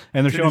 Yeah.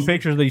 And they're showing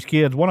pictures of these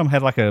kids. One of them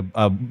had like a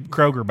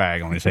Kroger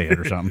bag on his head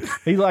or something.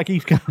 He's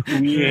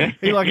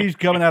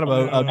coming out of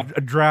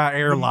a dry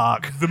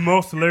airlock. The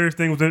most hilarious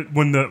thing was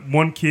when the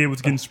one kid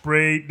was getting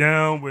sprayed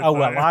down with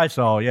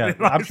Lysol, yeah.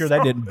 I'm sure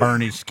that didn't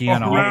burn his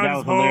skin off. around That his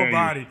was whole hilarious.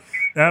 body.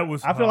 That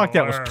was I feel like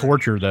that was hilarious.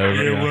 torture, though.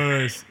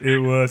 It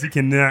was. He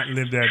cannot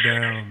live that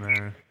down,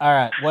 man. All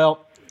right.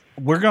 Well,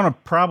 we're going to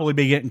probably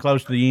be getting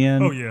close to the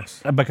end. Oh,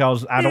 yes.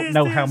 Because I don't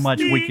know how Is much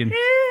this we the can.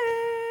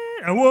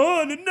 end? I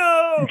want to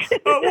know.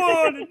 I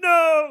want to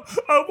know.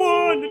 I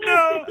want to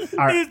know.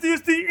 All right. Is this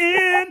the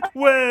end,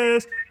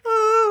 West?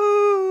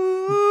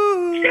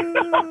 Ooh.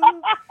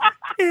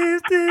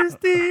 Is this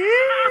the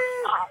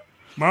end?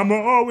 Mama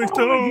always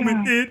told me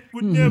it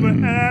would never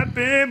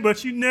happen, but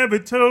she never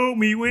told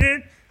me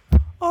when.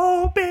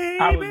 Oh,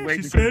 I was baby,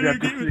 waiting she for said Jeff I to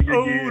get sing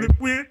older again.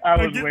 when I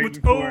I was get waiting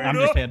much for older. it. I'm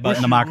just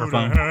headbutting the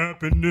microphone.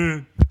 Happen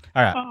then.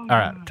 All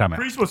right. Time out.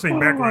 Pretty supposed to sing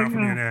background for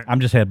me in that. I'm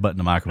just headbutting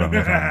the microphone.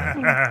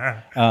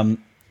 That's all.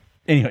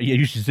 Anyway,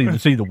 you should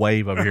see the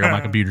wave over here on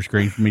my computer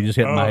screen for me just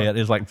hitting my head.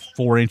 It's like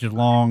 4 inches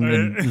long,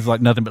 and it's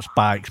like nothing but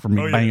spikes for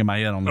me banging my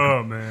head on the.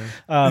 Oh,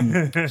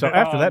 man. So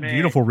after that man.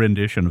 beautiful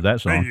rendition of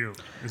that Thank song, you.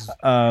 This is-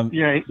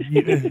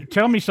 Yeah.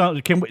 tell me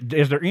something.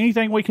 Is there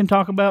anything we can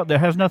talk about that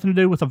has nothing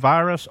to do with the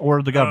virus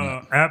or the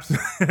government?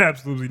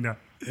 absolutely not.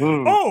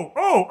 Ooh.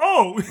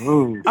 Oh.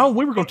 Ooh. Oh,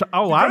 we were going to.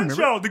 Oh, I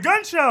remember. The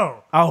gun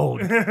show. Oh,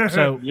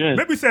 so Yes.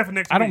 Maybe save for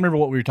next I don't week. remember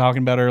what we were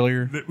talking about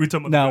earlier. We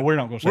talking about No, the- we're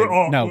not going to say. We're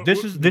all- No, we're-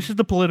 this is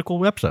the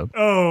political episode.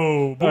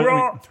 Oh, but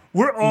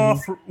we're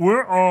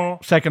all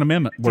Second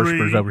Amendment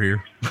worshippers over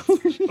here.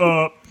 what was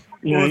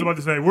I about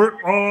to say? We're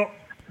all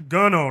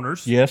gun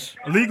owners. Yes,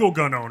 Legal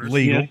gun owners.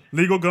 legal. Yes.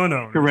 Legal gun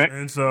owners. Correct.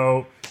 And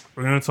so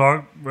we're going to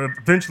talk.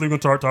 Eventually, we're going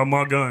to start talking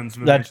about guns.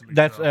 That's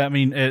eventually, so. I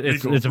mean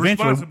it's Legal. eventually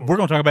Responsible. we're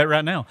going to talk about it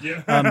right now.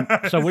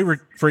 Yeah. So we were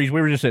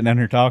just sitting down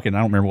here talking. I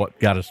don't remember what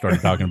got us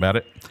started talking about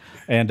it.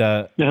 And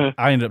I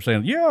ended up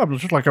saying, "Yeah, I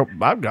was just like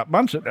I've got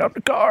mine sitting out in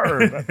the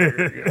car."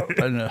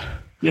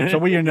 And, so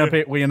we end up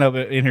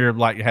in here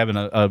like having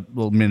a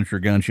little miniature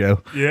gun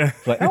show. Yeah.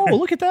 It's like, oh,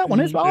 look at that one!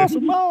 It's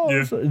awesome,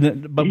 boss.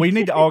 But we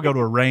need to all go to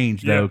a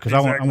range though, because I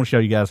want to show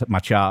you guys my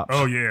chops.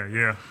 Oh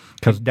yeah.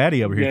 Because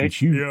Daddy over here can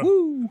shoot. Yeah.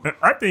 Woo.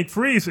 I think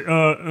Freeze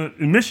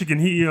in Michigan,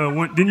 he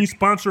went. Didn't you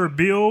sponsor a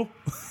bill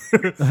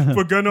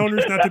for gun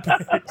owners not to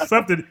pay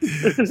something?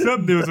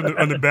 Something was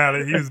on the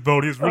ballot. He was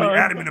voting. He was really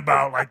adamant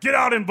about like get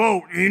out and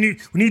vote. We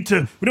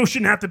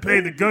shouldn't have to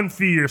pay the gun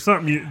fee or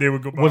something. They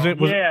would go. Was it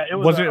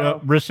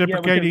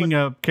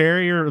reciprocating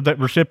carrier? That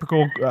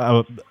reciprocal?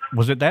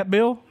 Was it that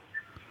bill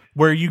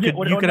where you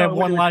could have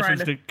one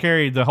license to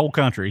carry the whole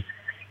country?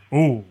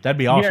 Oh, that'd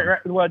be awesome. Yeah,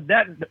 right. Well,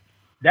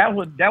 that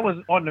was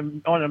on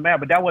the map,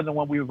 but that wasn't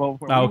what we were voting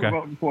for. Oh, we were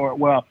voting for.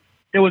 Well,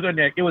 it was in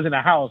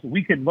the House.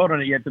 We couldn't vote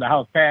on it yet till the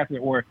House passed it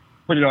or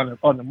put it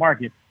on the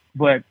market.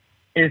 But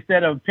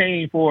instead of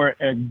paying for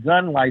a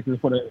gun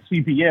license for the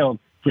CPL,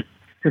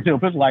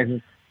 concealed pistol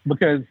license,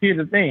 because here's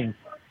the thing: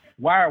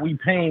 why are we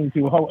paying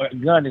to hold a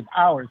gun is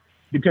ours?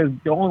 Because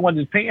the only ones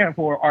that's paying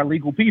for are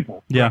legal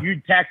people. Yeah, you're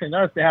taxing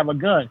us to have a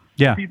gun.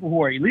 Yeah, people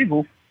who are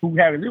illegal. Who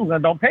have illegal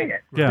guns don't pay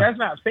it. Yeah. That's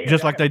not fair.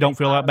 Just like they don't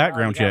fill out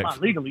background checks.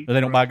 Legally. They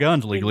don't buy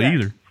guns legally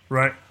either.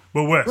 Right.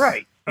 But Wes.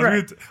 Right.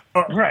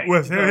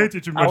 Wes, I hate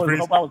that you I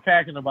was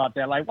passionate about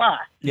that. Like, why?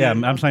 Yeah,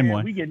 I'm same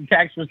way. We getting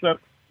taxed for stuff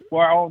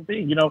for our own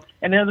thing,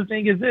 And the other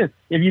thing is this: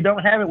 if you don't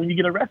have it when you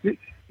get arrested,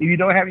 you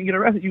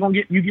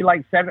get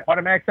like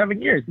automatic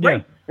 7 years. Great.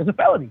 Yeah. It's a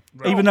felony.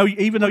 Right.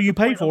 Even though you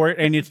pay for it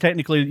and it's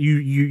technically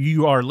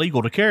you are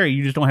legal to carry,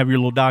 you just don't have your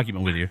little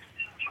document with you.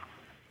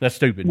 That's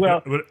stupid.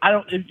 Well, if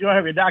you don't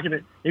have your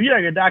document,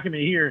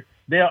 here,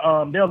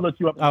 they'll look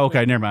you up. Oh,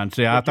 okay, never mind.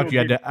 See, I thought you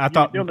had to.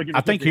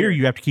 I think here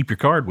you have to keep your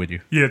card with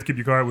you. Yeah, to keep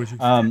your card with you.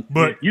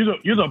 But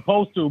you're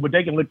supposed to, but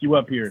they can look you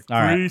up here.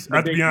 All right. Please, I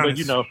have to be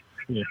honest.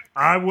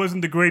 I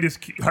wasn't the greatest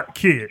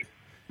kid,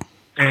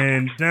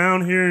 and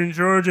down here in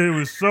Georgia, it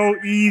was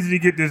so easy to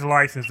get this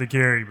license to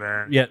carry,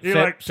 man. Yeah,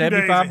 like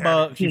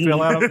 $75. You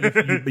fill out.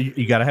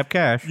 You got to have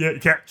cash. Yeah,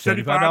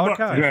 $75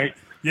 cash. Right.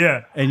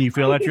 Yeah. And you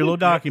fill out your little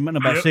document,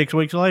 and about 6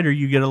 weeks later,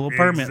 you get a little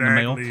permit in the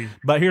mail.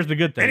 But here's the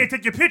good thing. And they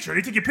take your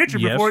picture.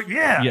 Before,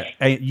 Yeah.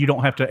 And you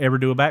don't have to ever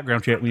do a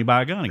background check when you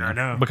buy a gun again. I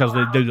know. Because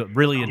they do the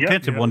really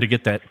intensive one to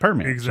get that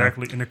permit.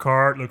 Exactly. So. And the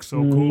card looks so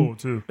cool,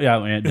 too.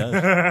 Yeah, it does.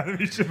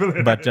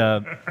 But,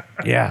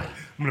 yeah.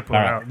 I'm going to pull it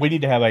out. We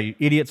need to have a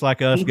Idiots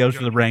Like Us Goes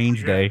to the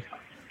Range Day.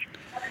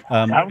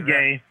 I'm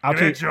gay.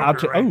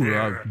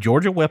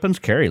 Georgia weapons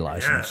carry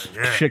license.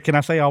 Yeah. Shit, can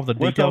I say all the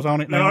details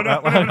on it now?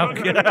 No.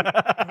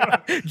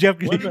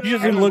 Jeff, you just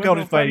need to look on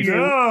his face.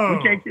 No.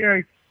 We can't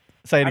carry.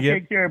 Say it again. I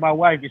can't carry my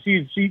wife.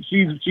 She's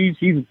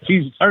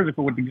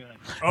surgical with the gun.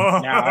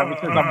 Now, ever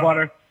since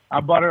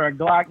I bought her a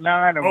Glock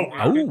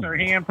 9. Fits her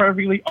hand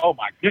perfectly. Oh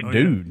my goodness,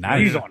 dude,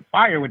 nice. She's on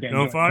fire with that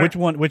gun. Fire? Which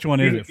one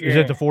is it? Is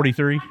it the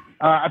 43?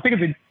 I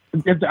think it's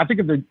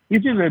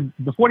either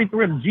the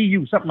 43 or the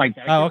GU, something like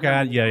that. Oh,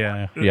 okay.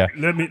 Yeah.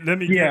 Let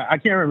me. Yeah, I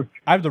can't remember.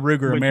 I have the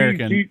Ruger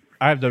American.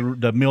 I have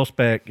the mil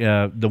spec,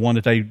 the one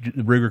that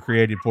Ruger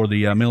created for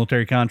the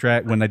military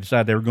contract when they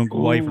decided they were going to go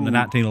away from the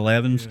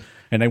 1911s,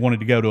 and they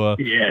wanted to go to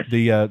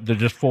the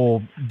just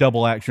full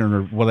double action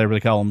or whatever they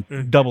call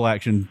them, double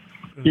action.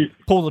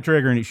 Pull the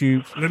trigger and it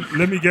shoots.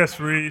 Let me guess,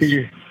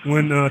 Freeze.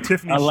 When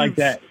Tiffany like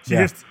shoots,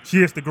 that. She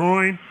hits the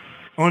groin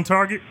on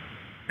target.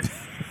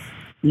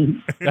 Oh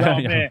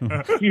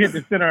man, she hit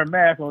the center of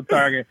mass on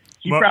target.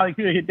 She probably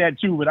could hit that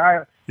too, but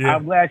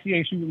I'm glad she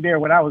ain't shooting there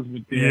when I was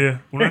with them. Yeah,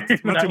 when I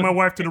took my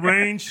wife to the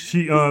range,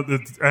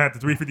 I had the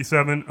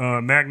 357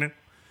 Magnum,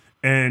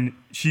 and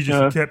she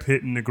just kept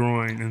hitting the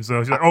groin, and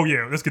so she's like, "Oh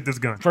yeah, let's get this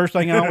gun." First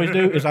thing I always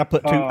do is I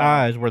put two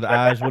eyes where the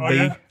eyes would be.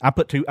 Yeah? I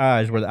put two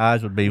eyes where the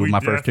eyes would be with my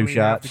first two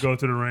shots. Have to go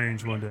to the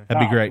range one day.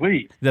 That'd be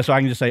great. That's so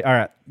I can just say, "All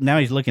right, now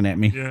he's looking at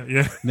me."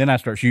 Yeah. Then I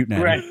start shooting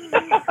at him.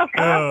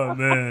 Oh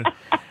man!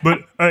 But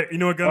you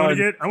know what gun I want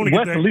to get? I want to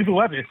get that lethal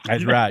weapon.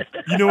 That's right.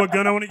 You know what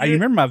gun I want to get? You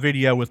remember my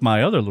video with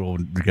my other little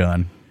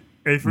gun?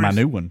 Hey, Freeze. My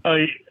new one.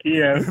 Oh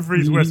yeah.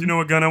 Freeze West. You know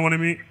what gun I want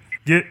to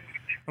get?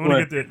 I want to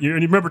get that. You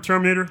remember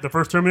Terminator? The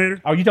first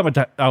Terminator? Oh, you talking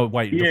about?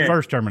 The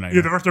first Terminator.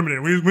 Yeah, the first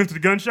Terminator. We went to the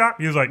gun shop.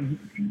 He was like,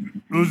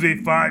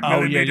 Uzi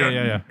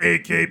 5mm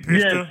AK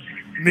pistol. Yeah.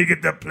 Me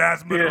get the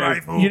plasma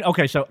rifle.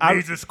 Okay, so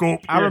laser scope.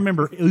 I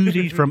remember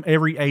Uzis from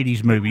every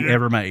 80s movie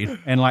ever made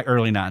and like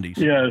early 90s.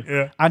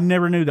 Yeah. I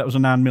never knew that was a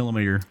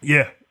 9mm.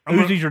 Yeah.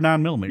 Uzis are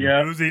 9mm.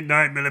 Yeah. Uzi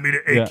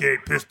 9mm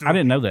AK pistol. I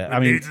didn't know that. I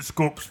mean, laser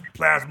scopes,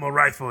 plasma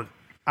rifle.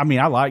 I mean,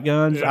 I like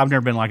guns. Yeah. I've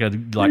never been like a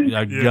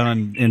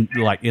gun in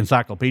like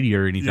encyclopedia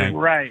or anything. Yeah,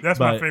 right. That's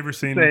my favorite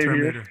scene in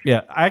Terminator.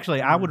 Yeah,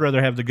 actually, I would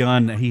rather have the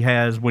gun that he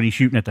has when he's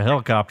shooting at the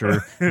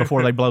helicopter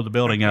before they blow the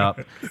building up.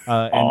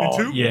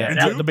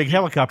 The big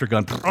helicopter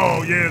gun.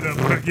 Oh yeah,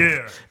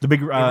 the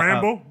big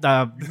Rambo.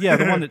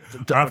 The one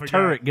that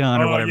turret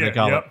gun or whatever they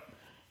call it.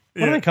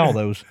 What do they call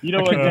those? You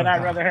know what gun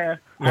I'd rather have?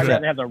 I'd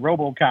rather have the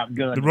RoboCop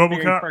gun. The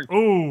RoboCop?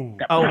 Oh.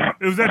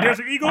 Was that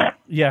Desert Eagle?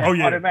 Yeah. Oh,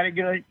 yeah. Automatic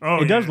gun.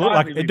 Oh, it does look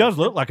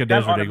like a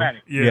Desert Eagle.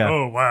 Yeah.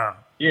 Oh, wow.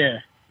 Yeah.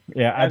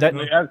 Yeah, That's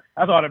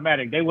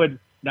automatic. They wouldn't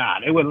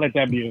let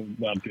that be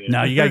up there.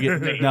 no, you gotta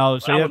get no.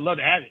 See, I would love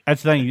to have it.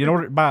 that's the thing. In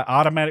order to buy an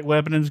automatic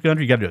weapon in this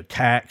country, you got to do a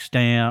tax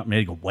stamp.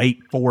 Maybe you can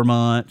wait 4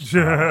 months.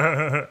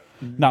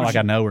 Not like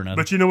I know or nothing.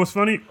 But you know what's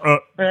funny?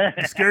 The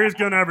scariest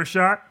gun I ever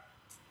shot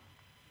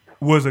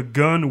was a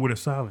gun with a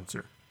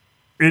silencer.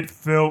 It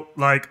felt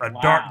like a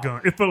dart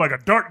gun. It felt like a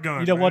dart gun.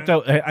 You know what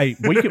though? Hey,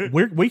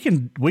 we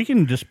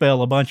can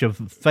dispel a bunch of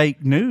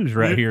fake news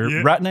right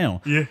here, right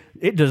now. Yeah.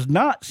 It does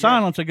not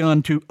silence a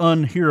gun to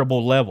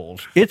unhearable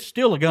levels. It's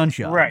still a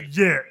gunshot. Right.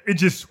 Yeah, it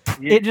just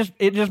It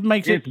just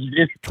makes it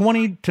It's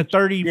 20 to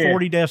 30,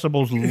 40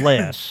 decibels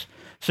less.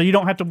 So you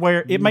don't have to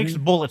wear. It makes the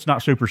bullets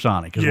not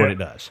supersonic, is what it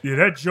does. Yeah,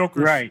 that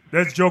Joker. Right.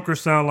 That Joker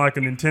sound like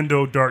a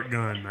Nintendo dart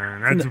gun,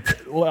 man.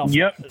 That's Well,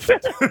 Yep.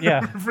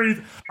 yeah.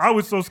 I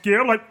was so scared.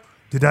 I'm like,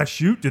 did I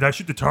shoot? Did I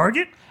shoot the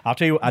target? I'll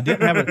tell you what, I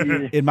didn't have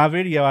it in my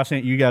video. I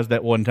sent you guys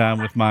that one time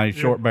with my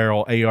short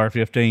barrel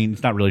AR-15.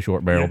 It's not really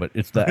short barrel, but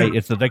it's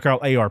the they call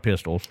it AR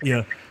pistols.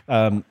 Yeah.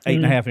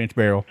 8.5 inch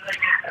barrel.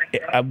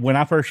 When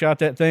I first shot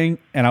that thing,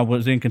 and I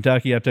was in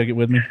Kentucky, I took it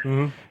with me,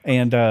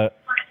 and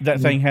that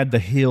thing had the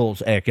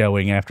hills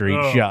echoing after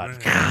each shot.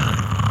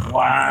 Man.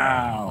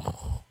 Wow.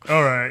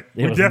 All right.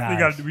 It was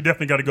nice. We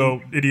definitely got to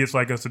go. Idiots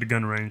like us to the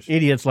gun range.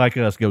 Idiots like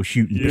us go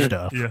shooting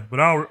stuff. Yeah, but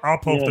I'll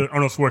post it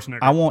Arnold Schwarzenegger.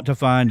 I want to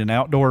find an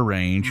outdoor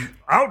range.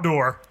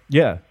 Outdoor.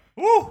 Yeah.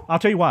 Ooh. I'll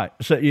tell you why.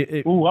 So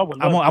Ooh, I would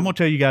love I'm going to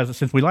tell you guys that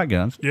since we like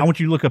guns, I want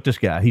you to look up this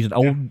guy. He's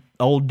an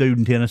old dude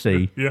in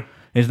Tennessee. Yeah.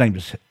 His name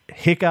is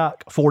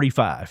Hickok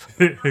 45.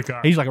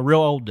 Hickok. He's like a real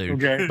old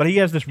dude. Okay. But he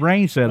has this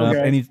range set up,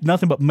 Okay. and he's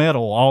nothing but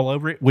metal all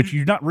over it, which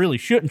you not really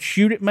shouldn't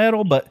shoot at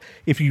metal, but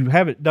if you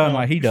have it done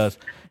like he does,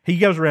 he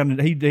goes around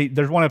and he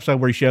there's one episode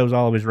where he shows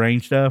all of his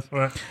range stuff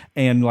Right.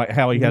 and like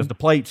how he has the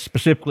plates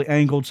specifically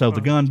angled so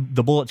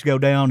the bullets go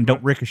down and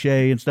don't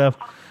ricochet and stuff.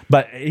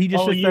 But he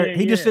just sits there.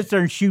 He just sits there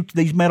and shoots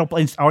these metal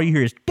plates. All you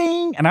hear is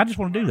ding, and I just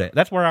want to do that.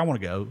 That's where I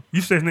want to go.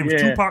 You said his name was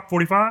Yeah. Tupac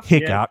 45?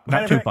 Hickok,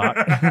 not Tupac.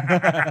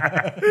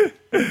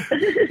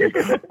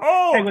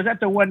 Oh, Hey, was that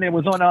the one that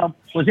was on?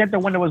 Was that the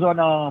one that was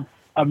on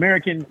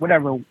American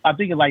whatever? I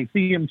think it's like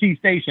CMT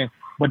station.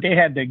 But they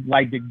had the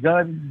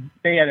gun.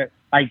 They had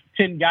like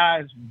 10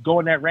 guys go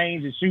in that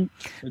range and shoot.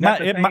 Is that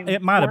the same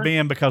It might have one?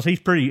 been because he's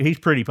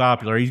pretty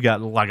popular. He's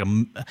got like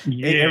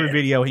every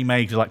video he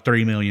makes is like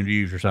 3 million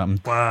views or something.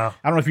 wow.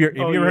 I don't know if you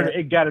ever heard.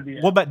 It got to be.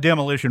 What about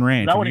Demolition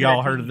Ranch? That Have one y'all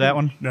is- heard of that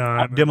one? No, I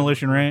haven't.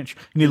 Demolition Ranch.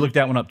 You need to look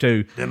that one up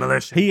too.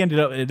 Demolition. He ended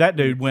up. That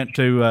dude went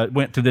to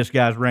this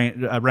guy's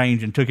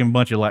range and took him a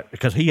bunch of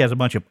because he has a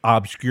bunch of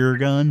obscure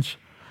guns,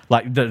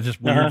 like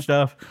just weird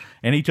stuff,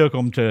 and he took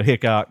them to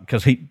Hickok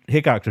because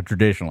Hickok's a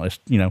traditionalist,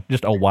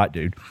 just old white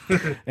dude.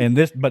 And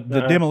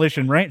the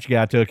Demolition Ranch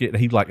guy took it.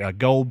 He's like a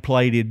gold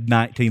plated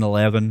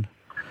 1911,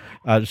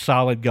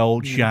 solid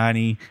gold,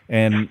 shiny,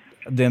 and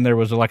then there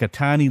was like a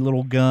tiny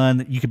little gun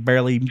that you could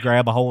barely even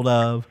grab a hold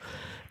of,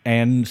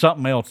 and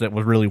something else that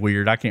was really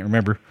weird. I can't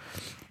remember.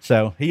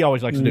 So he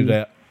always likes to do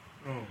that.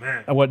 Oh,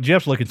 man. What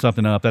Jeff's looking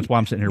something up. That's why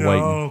I'm sitting here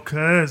waiting. Oh,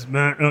 cuz,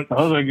 man.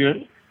 Those are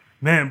good.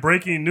 Man,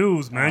 breaking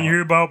news, man. You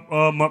hear about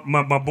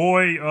my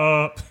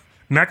boy,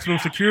 Maximum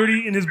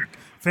Security, and his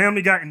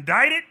family got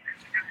indicted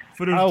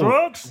for those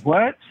drugs?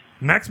 What?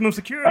 Maximum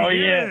Security? Oh,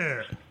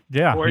 yeah.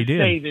 Yeah, Or he did.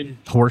 shaving.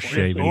 Horse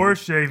shaving.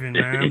 Horse shaving,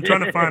 man. I'm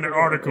trying to find an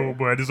article,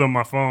 but it's on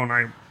my phone.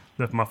 I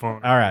left my phone.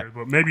 All right.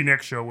 But maybe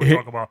next show we'll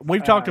talk about.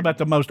 We've talked about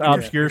the most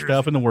obscure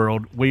stuff in the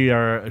world. We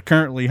are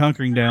currently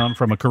hunkering down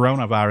from a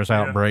coronavirus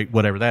outbreak,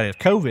 whatever that is.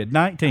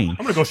 COVID-19. I'm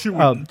going to go shoot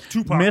with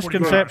Tupac.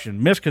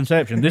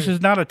 Misconception. This is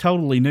not a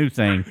totally new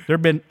thing. There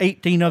have been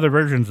 18 other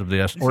versions of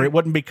this, or it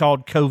wouldn't be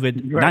called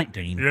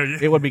COVID-19. Yeah.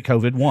 It would be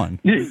COVID-1.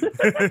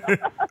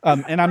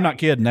 And I'm not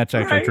kidding. That's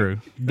actually true.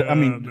 I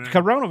mean, man.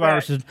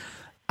 coronavirus is...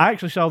 I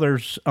actually saw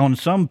there's on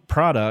some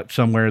product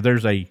somewhere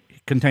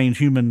contains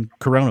human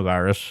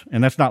coronavirus,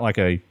 and that's not like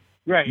a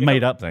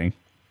made up thing.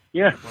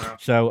 Yeah.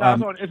 So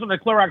It's on the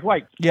Clorox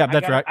wipes. Yeah,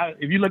 that's right.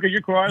 If you look at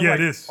your Clorox Yeah,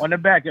 wipes, it is. on the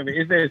back of it,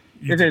 it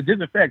says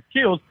disinfect,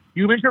 kills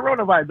human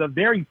coronavirus, the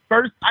very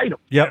first item.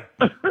 Yep.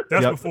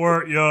 That's Yep.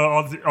 before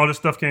all this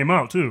stuff came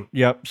out, too.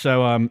 Yep.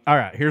 So all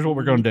right, here's what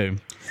we're going to do.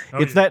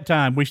 It's that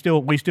time. We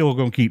still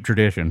going to keep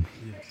tradition.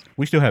 Yes.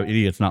 We still have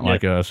idiots not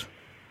like us.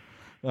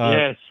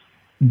 Yes.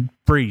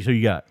 Breeze, who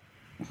you got?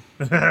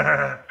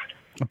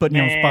 I'm putting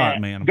you on the spot,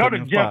 man. Go to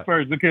Jeff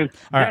first because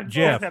all right,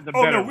 Jeff. Have the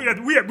Oh, better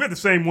no, we had the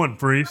same one,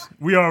 Freeze.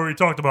 We already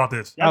talked about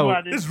this. That's why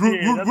I It's didn't-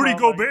 yeah, that's Rudy why I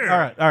was Gobert.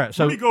 like, All right.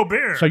 So Rudy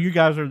Gobert. So you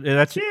guys are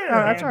that's Yeah,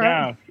 that's all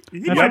right.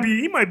 Now,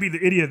 He might be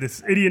the idiot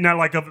not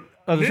like Of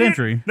the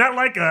century. Not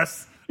like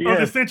us. Of the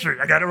Yes. century.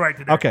 I got it right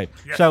today. Okay.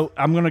 Yes. So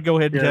I'm going to go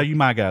ahead and tell you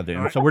my guy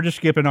then. So we're just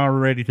skipping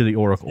already to the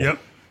Oracle.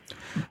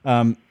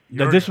 Yep.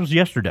 This was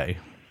yesterday.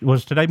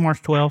 Was today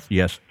March 12th?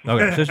 Yes.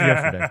 Okay. So this is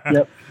yesterday.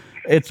 Yep.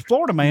 It's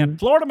Florida man.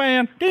 Florida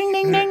man. Ding,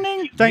 ding, ding,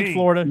 ding. Thanks,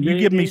 Florida. You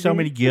give me so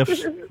many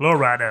gifts. Blow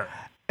right up.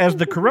 As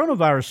the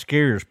coronavirus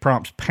scares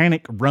prompts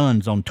panic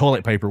runs on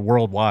toilet paper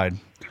worldwide,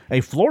 a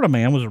Florida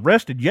man was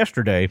arrested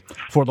yesterday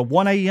for the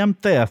 1 a.m.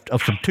 theft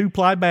of some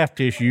 2-ply bath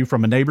tissue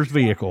from a neighbor's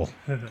vehicle.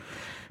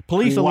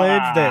 Police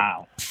allege that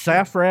Wow.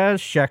 Safraz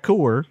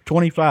Shakur,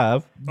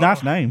 25,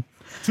 nice name,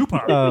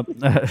 Tupac.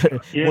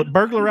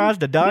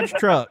 burglarized a Dodge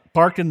truck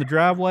parked in the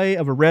driveway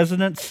of a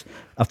residence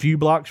a few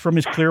blocks from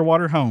his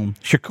Clearwater home.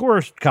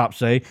 Shakur, cops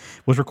say,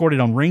 was recorded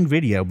on Ring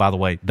video. By the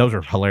way, those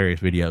are hilarious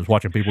videos,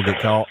 watching people get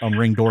caught on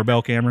Ring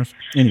doorbell cameras.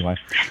 Anyway,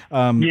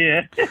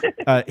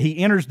 he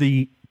enters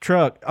the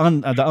truck,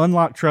 the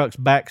unlocked truck's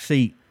back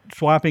seat,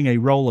 swiping a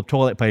roll of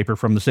toilet paper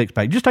from the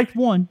six-pack. Just takes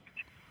one.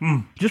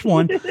 Just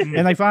one.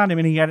 And they find him,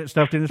 and he had it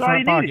stuffed in his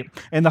front pocket.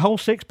 And the whole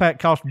six-pack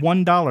cost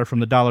 $1 from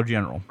the Dollar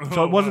General.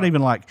 So it wasn't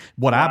even like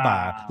what I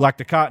buy, like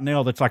the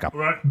Cottonelle that's like a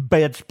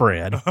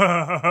bedspread.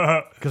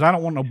 Because I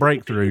don't want no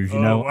breakthroughs, you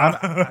know.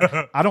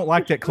 I don't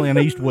like that Clint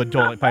Eastwood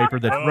toilet paper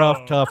that's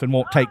rough, tough, and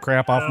won't take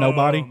crap off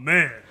nobody. Oh,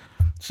 man.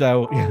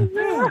 So,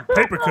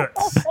 Paper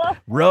cuts.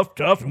 rough,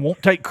 tough, and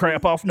won't take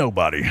crap off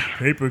nobody.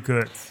 Paper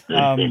cuts.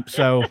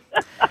 So,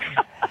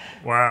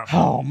 Wow.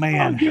 oh,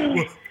 man.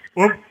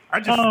 Well, I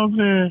just. Oh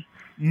man,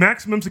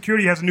 Maximum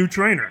Security has a new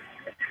trainer.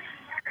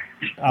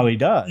 Oh, he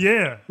does?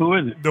 Yeah. who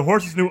is it? The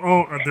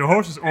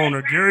horse's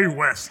owner, Gary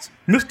West.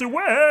 Mr.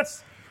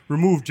 West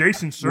removed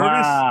Jason Service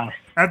Wow.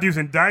 after he was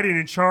indicted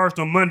and charged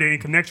on Monday in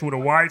connection with a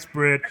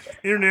widespread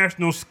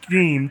international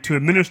scheme to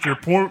administer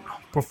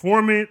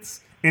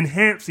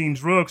performance-enhancing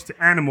drugs to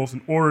animals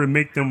in order to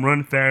make them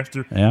run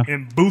faster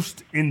and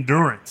boost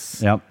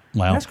endurance. Yep.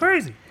 Well, That's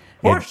crazy.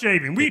 Horse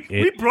shaving. We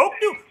broke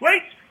new.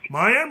 Wait,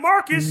 my Aunt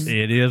Marcus.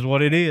 it is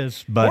what it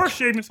is. But Horse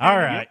shaving. all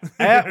right.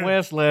 At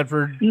Wes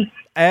Ledford,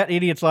 at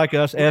Idiots Like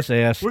Us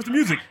SS, Where's the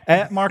music?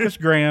 at Marcus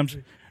Grams.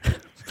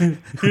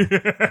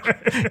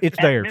 It's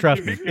there.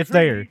 Trust me. It's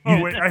there. Oh,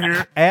 wait, I hear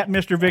it. At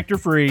Mr. Victor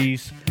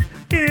Freeze.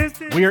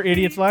 We are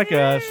Idiots Like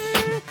Us.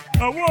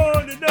 I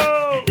want to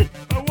know.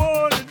 I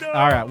want to know.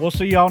 All right. We'll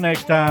see y'all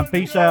next time.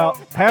 Peace out.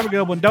 Have a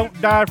good one. Don't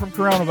die from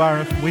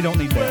coronavirus. We don't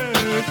need that.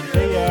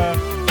 See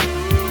ya.